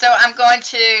 So I'm going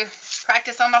to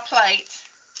practice on my plate.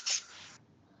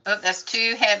 Oh, that's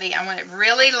too heavy. I want it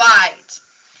really light.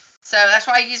 So that's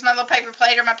why I use my little paper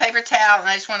plate or my paper towel, and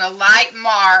I just want a light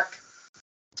mark.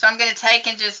 So I'm going to take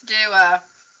and just do a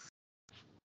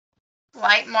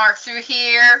light mark through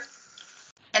here.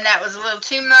 And that was a little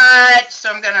too much, so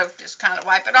I'm going to just kind of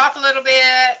wipe it off a little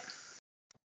bit.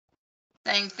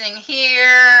 Same thing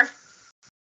here.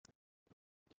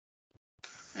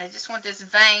 And I just want this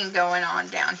vein going on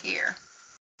down here.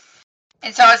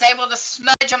 And so I was able to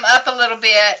smudge them up a little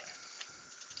bit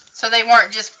so they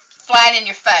weren't just flat in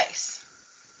your face.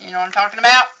 You know what I'm talking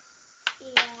about?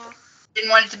 Yeah. Didn't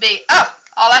want it to be, oh,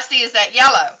 all I see is that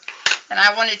yellow. And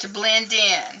I want it to blend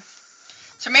in.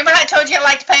 So remember I told you I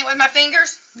like to paint with my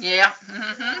fingers? Yeah.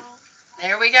 Yeah.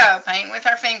 There we go. Paint with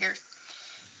our fingers.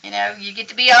 You know, you get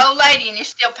to be an old lady and you're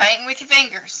still painting with your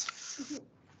fingers.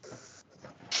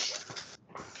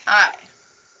 All right.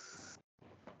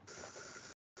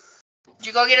 Did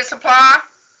you go get a supply?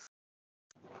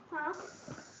 Huh?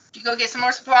 Did you go get some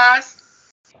more supplies?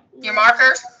 Your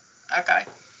markers? Okay.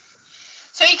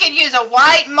 So you could use a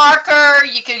white marker,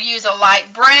 you could use a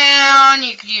light brown,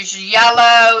 you could use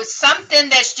yellow, something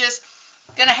that's just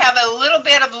going to have a little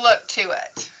bit of look to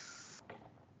it.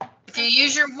 If you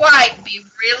use your white, be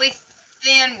really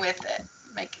thin with it.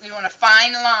 You want a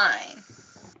fine line.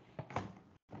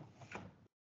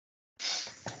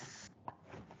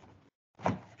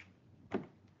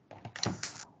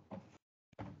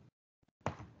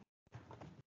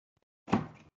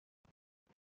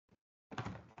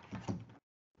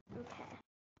 Okay.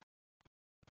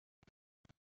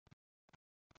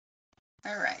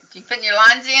 All right. You putting your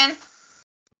lines in?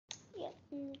 Yep,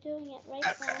 I'm doing it right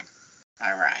Okay. now.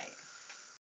 All right.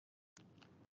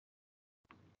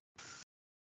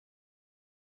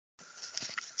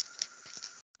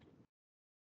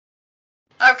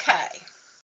 Okay.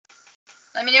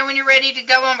 Let me know when you're ready to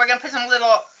go on. We're going to put some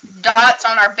little dots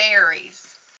on our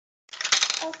berries.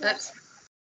 Okay. Oops.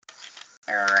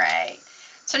 All right.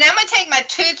 So now I'm going to take my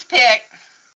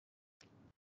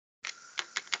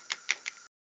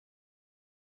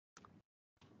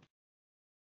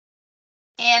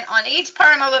And on each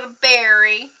part of my little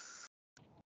berry,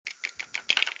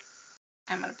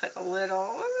 I'm going to put a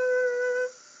little,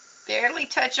 barely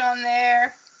touch on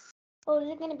there. Oh,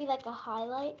 is it going to be like a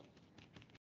highlight?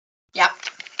 Yep.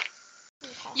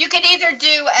 Okay. You could either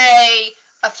do a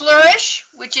flourish,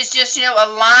 which is just, you know, a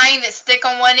line that's thick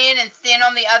on one end and thin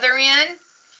on the other end.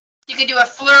 You could do a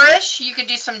flourish. You could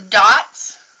do some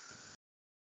dots.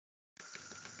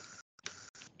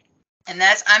 And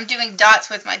that's, I'm doing dots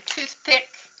with my toothpick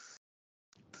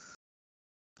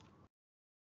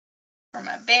for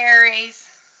my berries.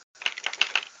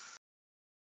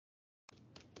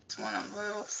 Just want a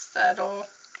little subtle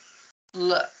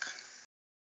look.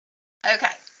 Okay.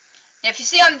 Now if you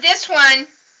see on this one,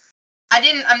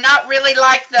 I'm not really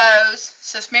like those.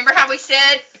 So remember how we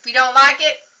said, if we don't like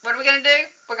it, what are we going to do?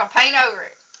 We're going to paint over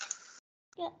it.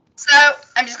 Yep. So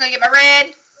I'm just going to get my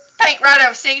red, paint right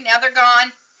over. See, now they're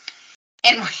gone.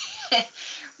 And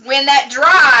when that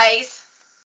dries,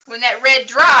 when that red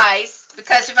dries,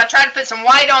 because if I try to put some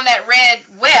white on that red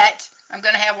wet, I'm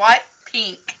going to have what?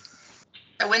 Pink.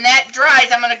 So when that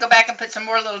dries, I'm going to go back and put some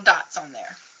more little dots on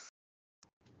there.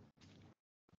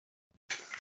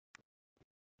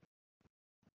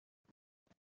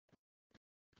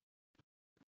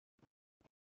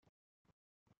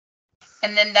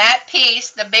 And then that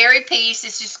piece, the berry piece,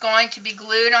 is just going to be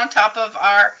glued on top of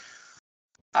our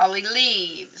holly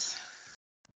leaves.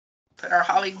 Put our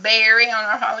holly berry on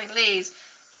our holly leaves.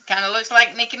 Kind of looks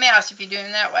like Mickey Mouse if you're doing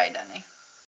it that way, doesn't he?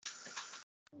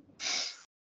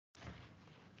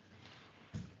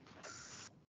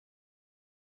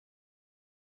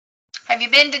 Have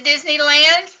you been to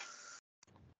Disneyland?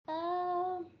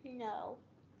 No.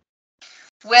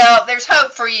 Well, there's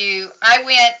hope for you. I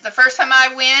went, the first time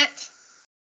I went,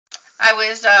 I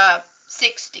was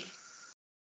 60.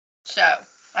 So,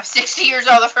 I was 60 years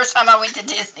old the first time I went to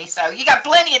Disney. So, you got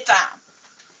plenty of time.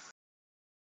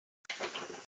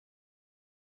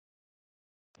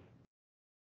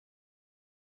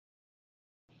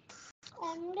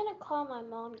 I'm going to call my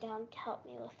mom down to help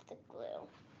me with the glue.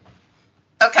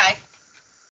 Okay.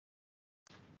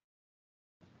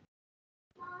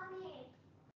 Mommy.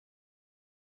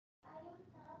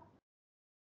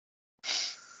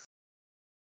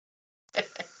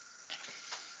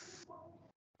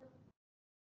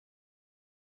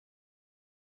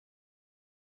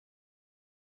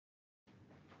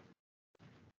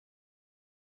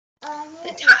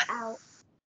 It's out.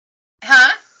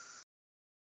 Huh?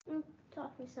 I'm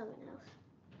talking to someone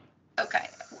else. Okay.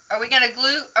 Are we gonna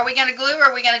glue? Are we gonna glue, or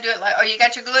are we gonna do it like? Oh, you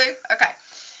got your glue? Okay.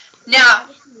 Now,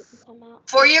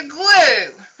 for your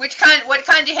glue, which kind? What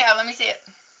kind do you have? Let me see it.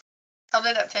 Hold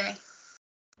it up to me.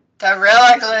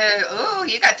 Gorilla glue. Ooh,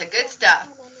 you got the good stuff.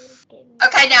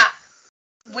 Okay, now,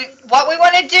 what we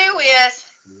want to do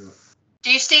is,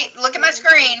 do you see? Look at my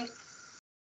screen,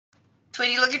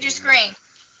 Tweety. Look at your screen.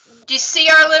 Do you see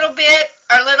our little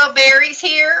berries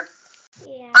here?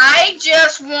 Yeah. I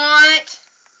just want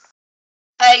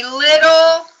a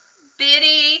little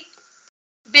bitty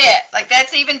bit, like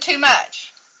that's even too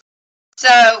much.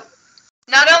 So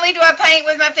not only do I paint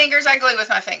with my fingers, I glue with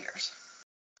my fingers.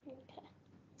 Okay.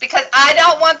 Because I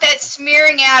don't want that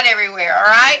smearing out everywhere, all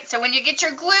right? So when you get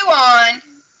your glue on,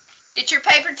 get your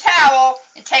paper towel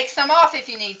and take some off if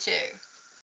you need to.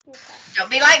 Okay. Don't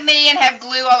be like me and have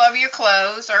glue all over your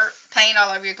clothes or paint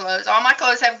all over your clothes. All my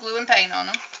clothes have glue and paint on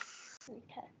them.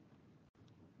 Okay.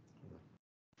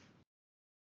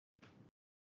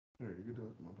 Here, you can do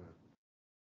it. My bad.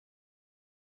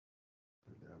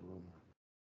 Add a little more.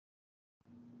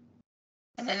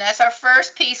 And then that's our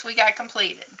first piece we got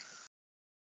completed.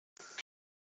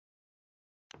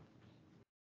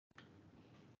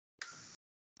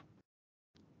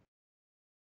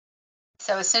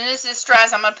 So as soon as this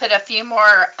dries, I'm going to put a few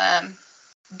more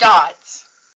dots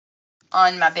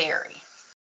on my berry.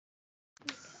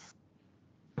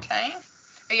 Okay.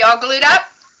 Are y'all glued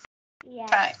up? Yeah.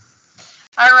 Okay.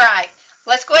 All right.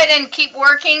 Let's go ahead and keep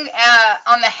working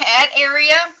on the hat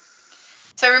area.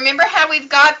 So remember how we've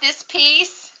got this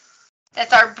piece?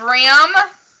 That's our brim.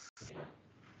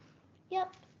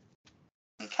 Yep.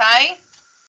 Okay.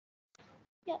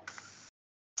 Yep.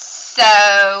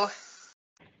 So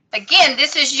again,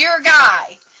 this is your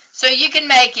guy. So you can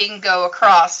make him go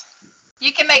across.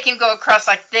 You can make him go across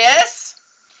like this.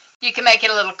 You can make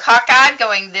it a little cockeyed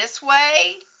going this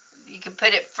way. You can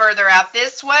put it further out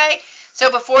this way. So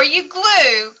before you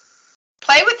glue,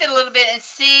 play with it a little bit and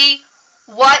see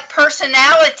what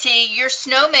personality your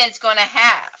snowman's going to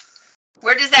have.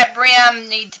 Where does that brim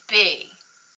need to be?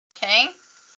 Okay?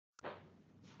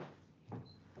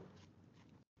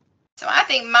 So I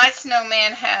think my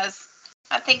snowman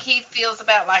I think he feels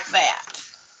about like that.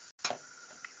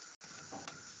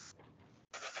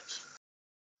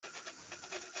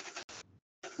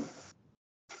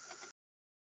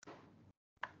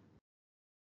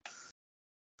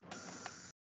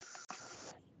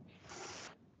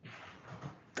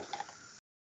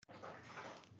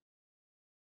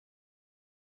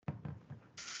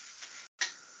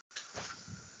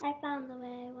 I found the way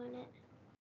I want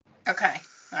it. Okay.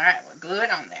 All right. Well, glue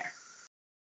it on there.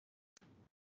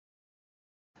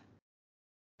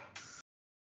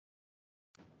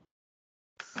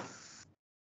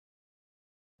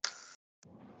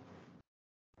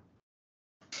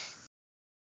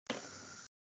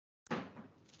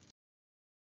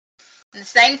 And the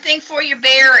same thing for your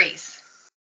berries.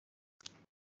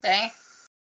 Okay.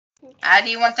 How do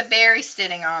you want the berries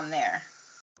sitting on there?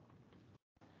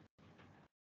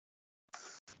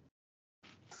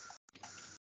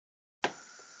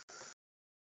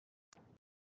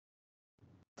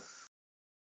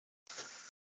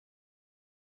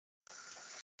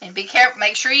 And be careful.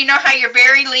 Make sure you know how your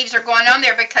berry leaves are going on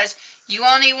there, because you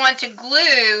only want to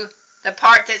glue the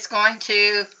part that's going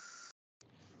to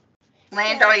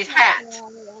land on his hat.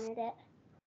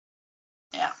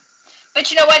 Yeah.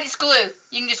 But you know what? It's glue.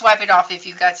 You can just wipe it off if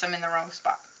you've got some in the wrong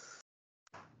spot.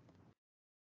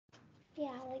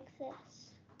 Yeah, like this.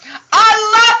 I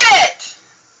love it!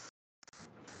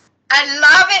 I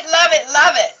love it, love it,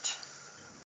 love it.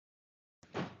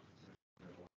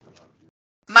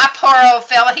 My poor old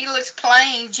fella, he looks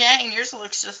plain Jane. Yours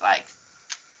looks just like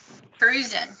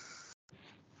cruising.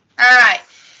 All right.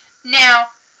 Now,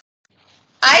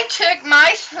 I took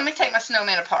my, let me take my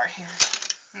snowman apart here.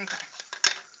 Okay.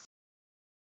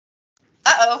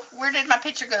 Uh-oh, where did my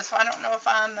picture go? So I don't know if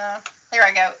I'm, there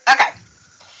I go. Okay.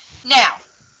 Now,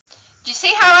 do you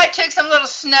see how I took some little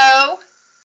snow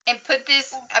and put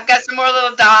this, I've got some more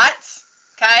little dots,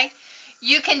 okay?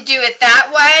 You can do it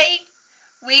that way.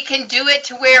 We can do it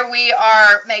to where we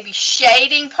are maybe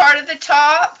shading part of the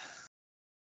top.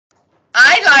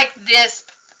 I like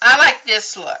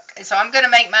this look. So I'm going to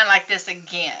make mine like this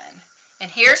again. And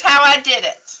here's how I did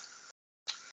it.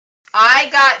 I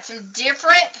got some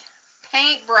different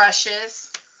paint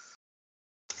brushes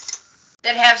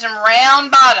that have some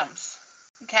round bottoms.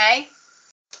 Okay?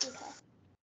 Okay.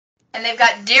 And they've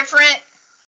got different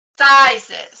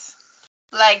sizes.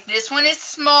 Like this one is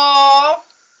small.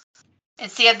 And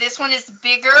see how this one is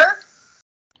bigger?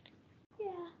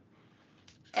 Yeah.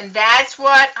 And that's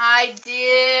what I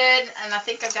did. And I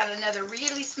think I've got another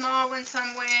really small one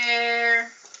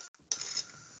somewhere.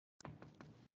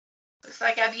 Looks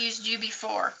like I've used you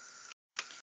before.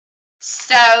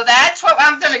 So that's what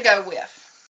I'm going to go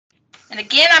with. And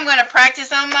again, I'm going to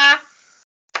practice on my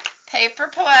paper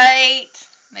plate.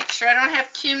 Make sure I don't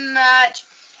have too much.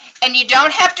 And you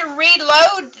don't have to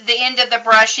reload the end of the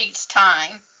brush each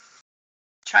time.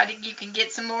 You can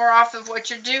get some more off of what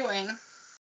you're doing.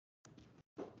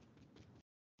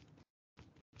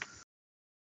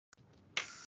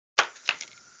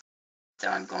 So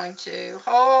I'm going to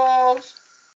hold.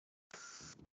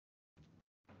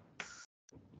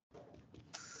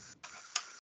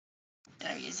 And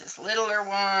I'll use this littler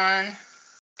one.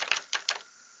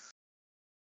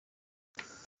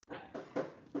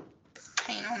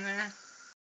 Paint on there.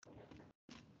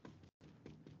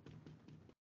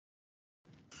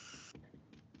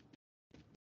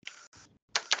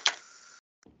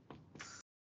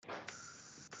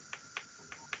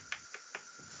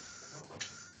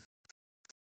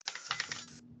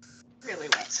 Really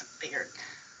want some bigger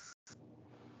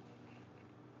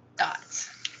dots.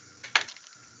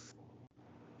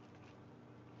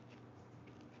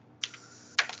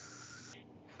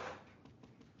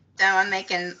 So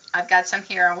I've got some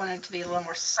here. I want it to be a little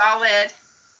more solid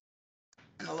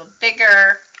and a little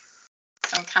bigger.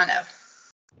 So I'm kind of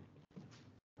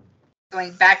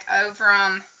going back over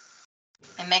them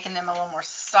and making them a little more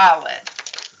solid.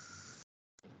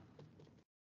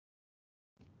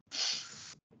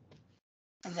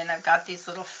 And then I've got these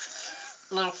little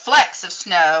flecks of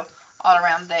snow all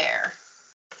around there.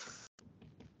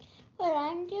 What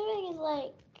I'm doing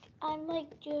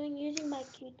is using my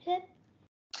Q-tip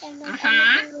and then Mm-hmm.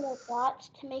 I'm making little dots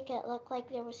to make it look like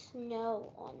there was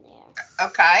snow on there.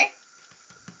 Okay.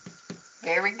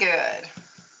 Very good.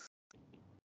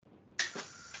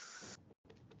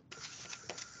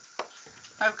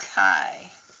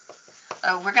 Okay.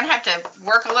 Oh, we're going to have to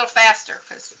work a little faster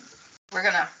because we're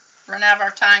going to run out of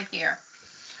our time here.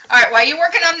 All right, while you're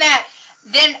working on that,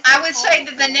 then I would say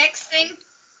that the next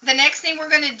thing we're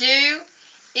going to do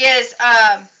is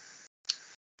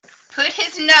put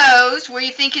his nose where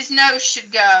you think his nose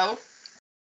should go.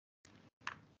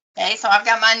 Okay, so I've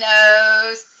got my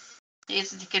nose.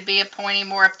 It could be a pointing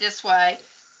more up this way.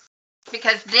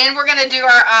 Because then we're going to do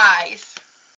our eyes.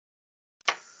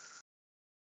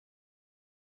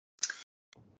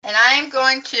 And I'm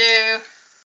going to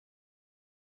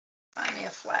find me a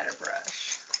flatter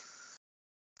brush.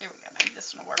 Here we go. Maybe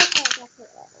this one will work. Okay, that's what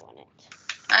I want it.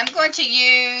 I'm going to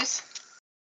use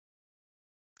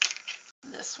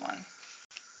this one.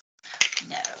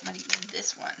 No, I'm going to use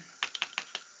this one.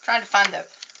 I'm trying to find the,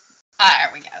 there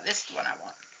we go. This is what I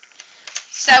want.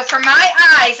 So for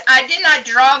my eyes, I did not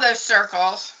draw those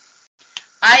circles.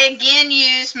 I again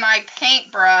used my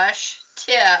paintbrush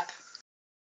tip.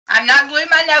 I'm not gluing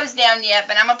my nose down yet,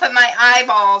 but I'm going to put my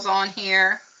eyeballs on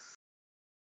here.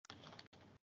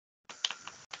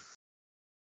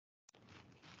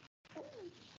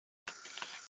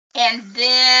 And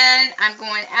then I'm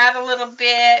going to add a little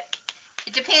bit.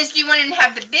 It depends, do you want him to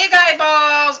have the big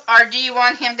eyeballs or do you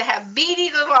want him to have beady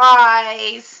little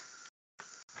eyes?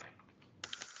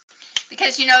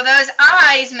 Because, you know, those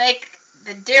eyes make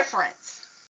the difference.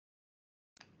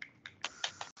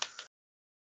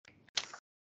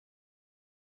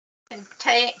 And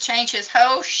change his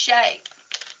whole shape,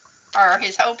 or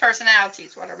his whole personality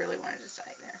is what I really wanted to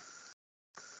say there.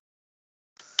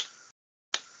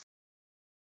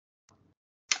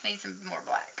 Need some more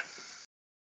black.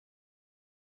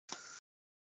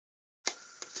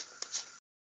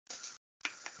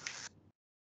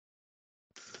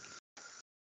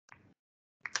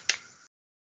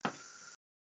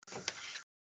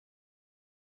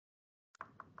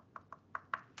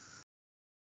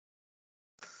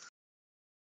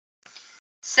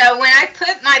 So when I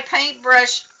put my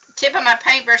paintbrush, tip of my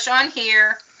paintbrush on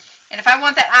here, and if I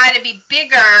want the eye to be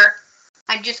bigger,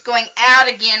 I'm just going out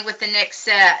again with the next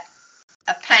set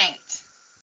of paint.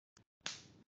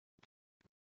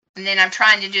 And then I'm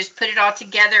trying to just put it all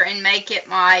together and make it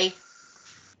my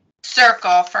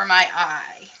circle for my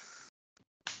eye.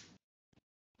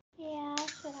 Yeah,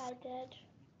 that's what I did.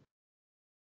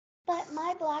 But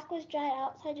my black was dried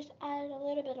out, so I just added a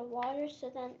little bit of water, so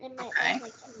then it might look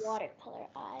like some watercolor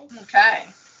eyes. Okay.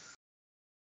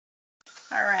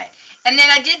 All right. And then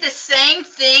I did the same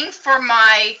thing for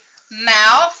my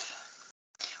mouth,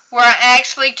 where I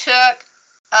actually took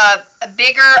a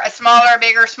bigger, a smaller,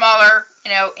 bigger, smaller,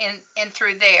 you know, in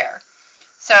through there.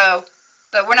 So,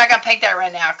 but we're not going to paint that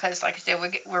right now because, like I said,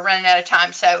 we're running out of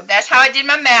time. So that's how I did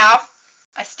my mouth.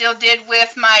 I still did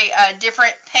with my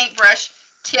different paintbrush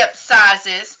tip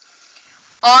sizes.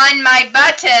 On my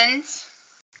buttons,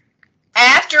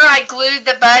 after I glued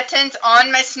the buttons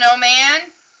on my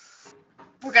snowman,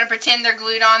 we're going to pretend they're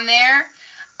glued on there.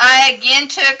 I again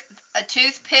took a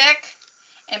toothpick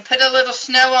and put a little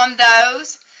snow on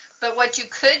those. But what you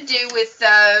could do with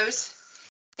those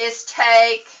is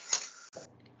take,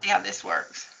 see how this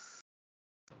works.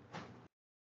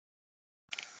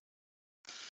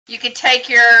 You could take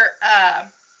your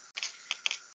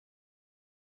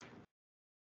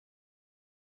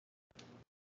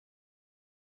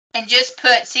and just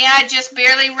put, see, I just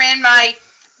barely ran my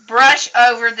brush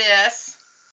over this,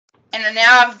 and then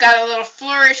now I've got a little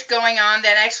flourish going on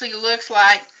that actually looks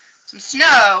like some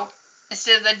snow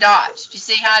instead of the dots. Do you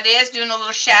see how it is? Doing a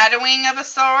little shadowing of a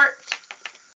sort?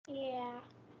 Yeah.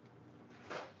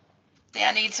 Yeah,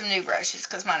 I need some new brushes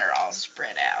because mine are all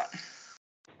spread out.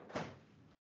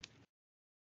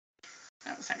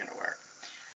 That was not going to work.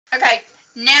 Okay,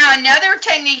 now another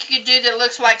technique you could do that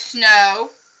looks like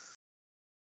snow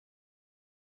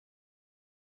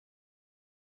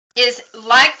is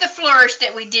like the flourish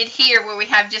that we did here, where we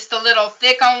have just a little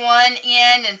thick on one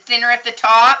end and thinner at the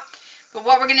top. But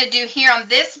what we're going to do here on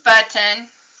this button,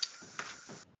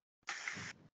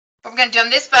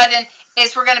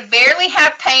 is we're going to barely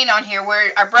have paint on here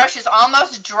where our brush is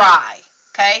almost dry,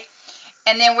 okay?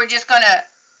 And then we're just going to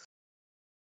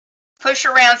push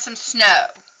around some snow.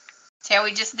 See how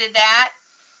we just did that?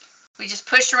 We just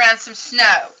pushed around some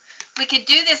snow. We could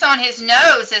do this on his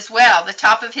nose as well, the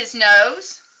top of his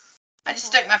nose. I just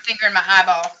stuck my finger in my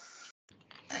eyeball.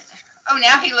 Oh,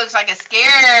 now he looks like a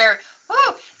scare.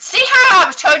 Woo. See how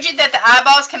I told you that the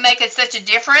eyeballs can make such a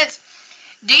difference?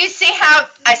 Do you see how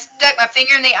I stuck my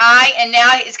finger in the eye and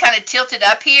now it's kind of tilted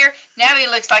up here? Now he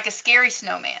looks like a scary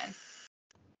snowman.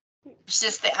 It's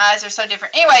just the eyes are so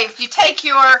different. Anyway, if you take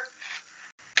your,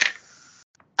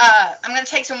 I'm going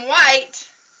to take some white,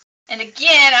 and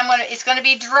again, it's going to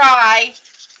be dry,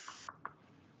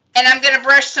 and I'm going to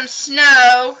brush some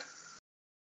snow.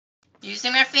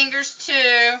 Using my fingers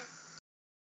too.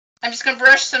 I'm just going to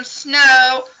brush some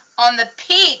snow on the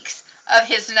peaks of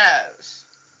his nose.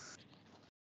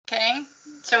 Okay?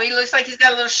 So he looks like he's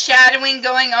got a little shadowing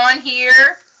going on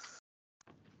here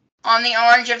on the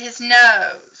orange of his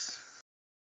nose.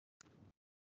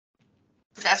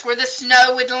 That's where the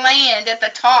snow would land at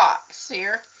the top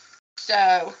here.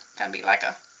 So, kind of be like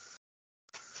a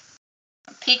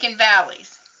peak and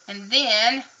valleys. And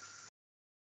then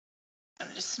I'm going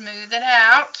to just smooth it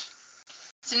out.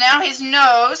 So now his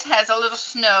nose has a little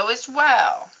snow as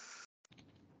well.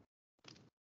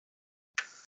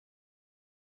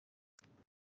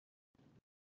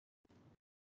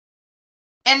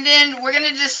 And then we're going to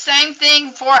do the same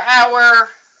thing for our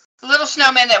little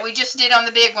snowman that we just did on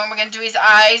the big one. We're going to do his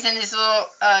eyes and his little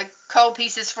coal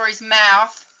pieces for his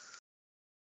mouth.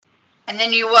 And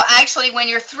then you will actually, when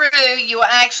you're through, you will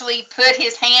actually put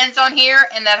his hands on here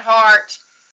and that heart.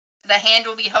 The hand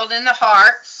will be holding the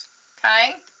hearts.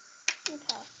 Okay?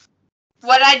 Okay.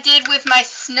 What I did with my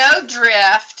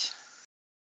snowdrift,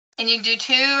 and you can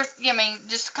do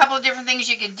just a couple of different things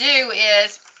you could do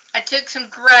is, I took some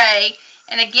gray,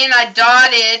 and again I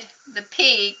dotted the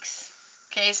peaks.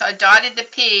 Okay, so I dotted the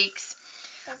peaks.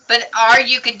 But or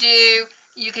you could do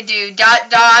dot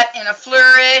dot and a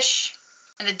flourish,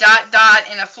 and a dot dot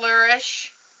and a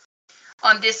flourish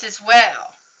on this as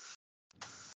well.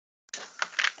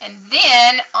 And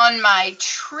then on my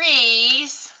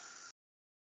trees,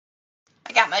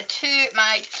 I got my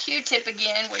Q-tip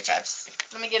again, which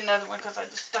let me get another one because I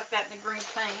just stuck that in the green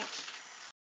paint.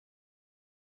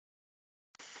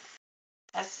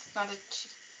 That's a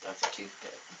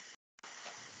toothpick.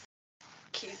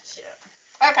 Q-tip.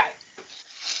 Okay.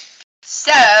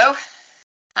 So,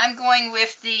 I'm going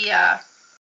with the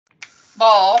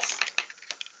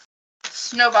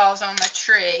snowballs on my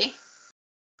tree.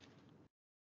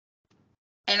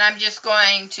 And I'm just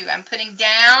I'm putting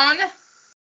down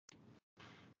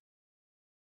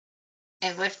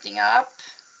and lifting up,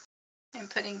 and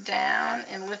putting down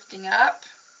and lifting up.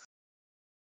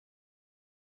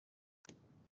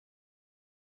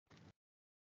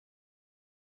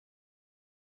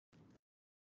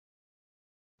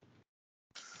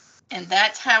 And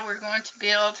that's how we're going to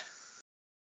build.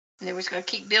 And then we're just going to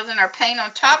keep building our paint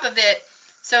on top of it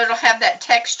so it'll have that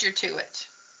texture to it.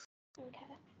 Okay.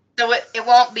 So it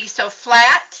won't be so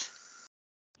flat.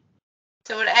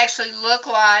 So it actually look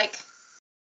like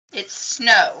it's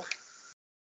snow.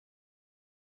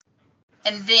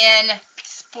 And then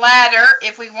splatter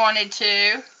if we wanted to.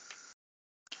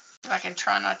 If I can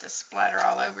try not to splatter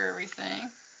all over everything.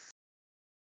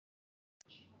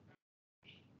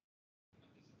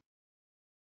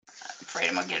 I'm afraid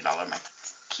I'm going to get it all over my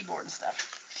keyboard and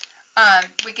stuff.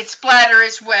 We could splatter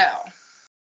as well.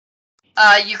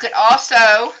 You could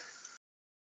also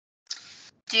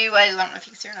do, I don't know if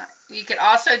you can see or not, you could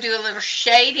also do a little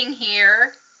shading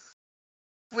here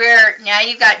where now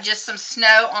you've got just some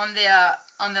snow on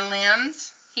the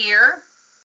limbs here.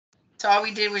 So all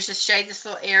we did was just shade this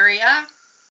little area.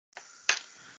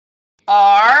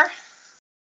 Or,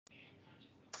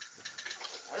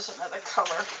 there's another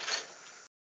color.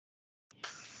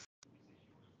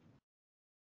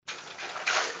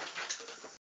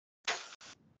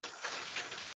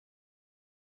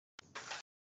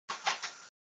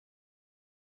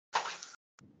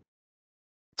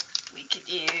 We could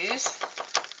use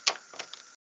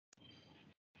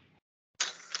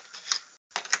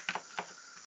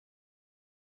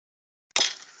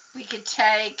we could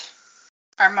take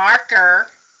our marker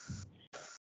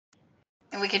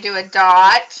and we could do a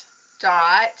dot,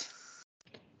 dot,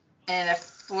 and a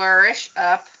flourish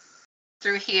up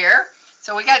through here.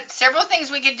 So we got several things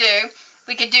we could do.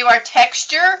 We could do our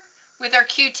texture with our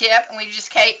Q-tip, and we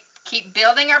just keep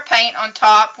building our paint on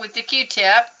top with the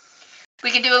Q-tip.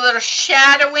 We could do a little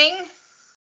shadowing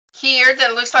here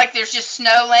that looks like there's just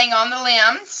snow laying on the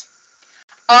limbs.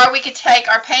 Or we could take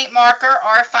our paint marker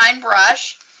or a fine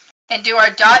brush and do our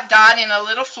dot dot in a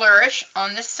little flourish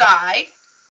on the side.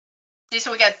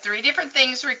 So we got 3 different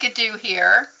things we could do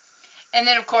here. And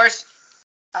then of course,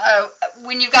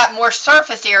 when you've got more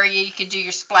surface area, you could do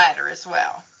your splatter as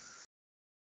well.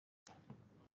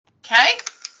 Okay?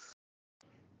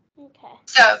 Okay.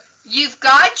 So you've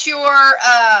got your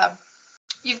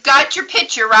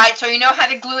picture, right? So you know how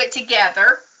to glue it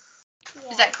together.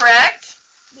 Yeah. Is that correct?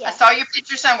 Yeah. I saw your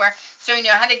picture somewhere. So you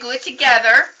know how to glue it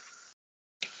together.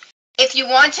 If you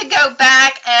want to go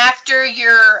back after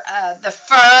your the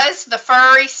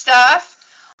furry stuff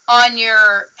on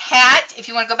your hat, if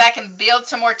you want to go back and build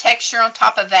some more texture on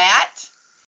top of that,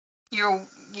 you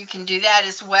can do that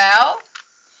as well.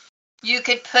 You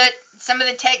could put some of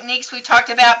the techniques we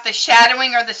talked about, the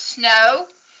shadowing or the snow,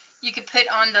 you could put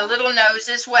on the little nose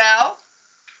as well.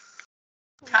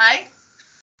 Okay?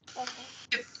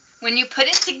 Okay. When you put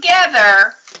it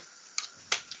together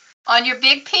on your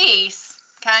big piece,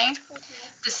 okay,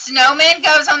 the snowman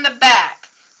goes on the back.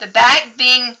 The back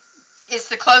is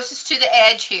the closest to the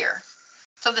edge here.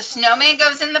 So the snowman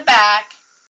goes in the back,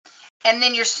 and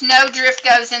then your snowdrift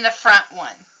goes in the front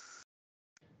one.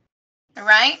 All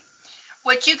right?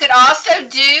 What you could also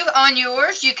do on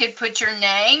yours, you could put your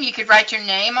name. You could write your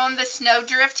name on the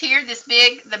snowdrift here,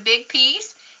 the big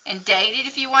piece, and date it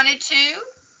if you wanted to.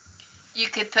 You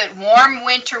could put warm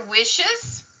winter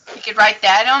wishes. You could write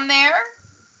that on there.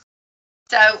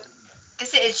 So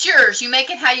it's yours. You make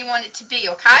it how you want it to be,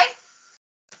 okay?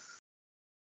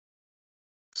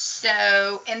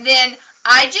 So, and then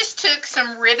I just took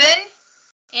some ribbon,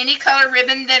 any color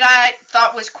ribbon that I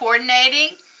thought was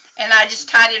coordinating, and I just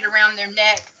tied it around their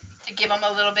neck to give them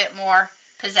a little bit more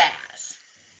pizzazz.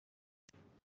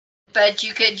 But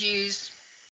you could use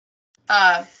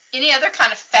any other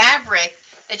kind of fabric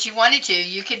that you wanted to.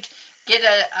 You could get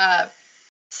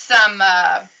some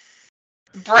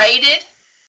braided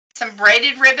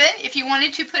ribbon if you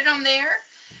wanted to put on there.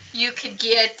 You could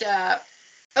get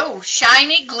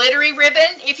shiny glittery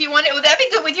ribbon if you want it. Would that be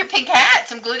good with your pink hat?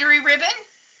 Some glittery ribbon?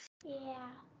 Yeah.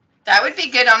 That would be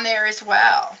good on there as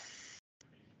well.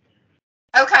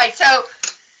 Okay, so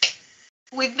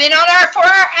we've been on for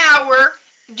our hour.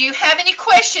 Do you have any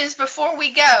questions before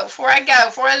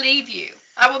I leave you?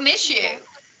 I will miss you.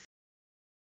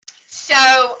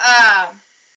 So,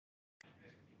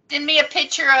 send me a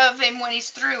picture of him when he's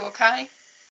through, okay?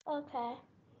 Okay.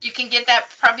 You can get that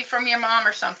probably from your mom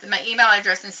or something, my email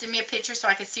address, and send me a picture so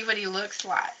I can see what he looks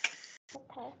like.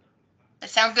 Okay. That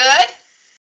sound good?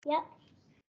 Yep.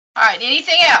 All right,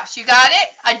 anything else? You got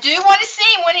it? I do want to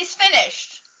see him when he's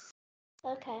finished.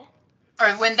 Okay. Or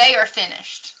when they are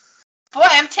finished. Boy,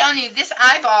 I'm telling you, this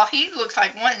eyeball, he looks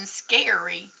like one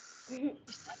scary.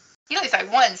 He looks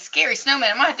like one scary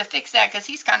snowman. I might have to fix that because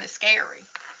he's kind of scary.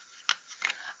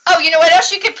 Oh, you know what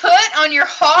else you could put on your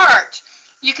heart?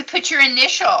 You could put your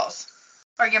initials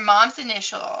or your mom's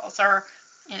initials or,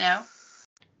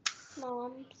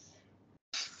 Mom's.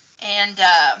 And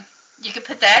you could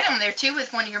put that on there too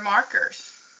with one of your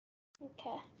markers.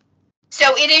 Okay.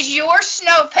 So it is your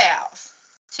Snow Pals.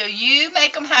 So you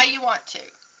make them how you want to.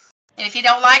 And if you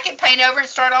don't like it, paint over and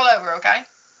start all over, okay?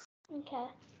 Okay.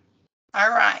 All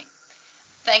right.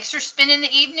 Thanks for spending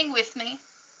the evening with me.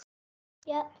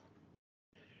 Yep.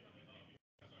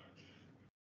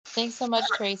 Thanks so much,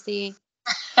 Tracy.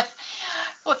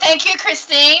 Well, thank you,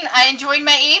 Christine. I enjoyed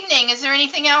my evening. Is there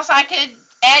anything else I could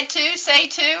add to, say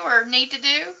to, or need to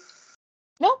do?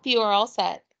 Nope, you are all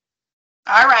set.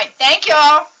 All right. Thank you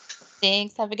all.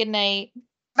 Thanks. Have a good night.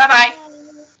 Bye-bye.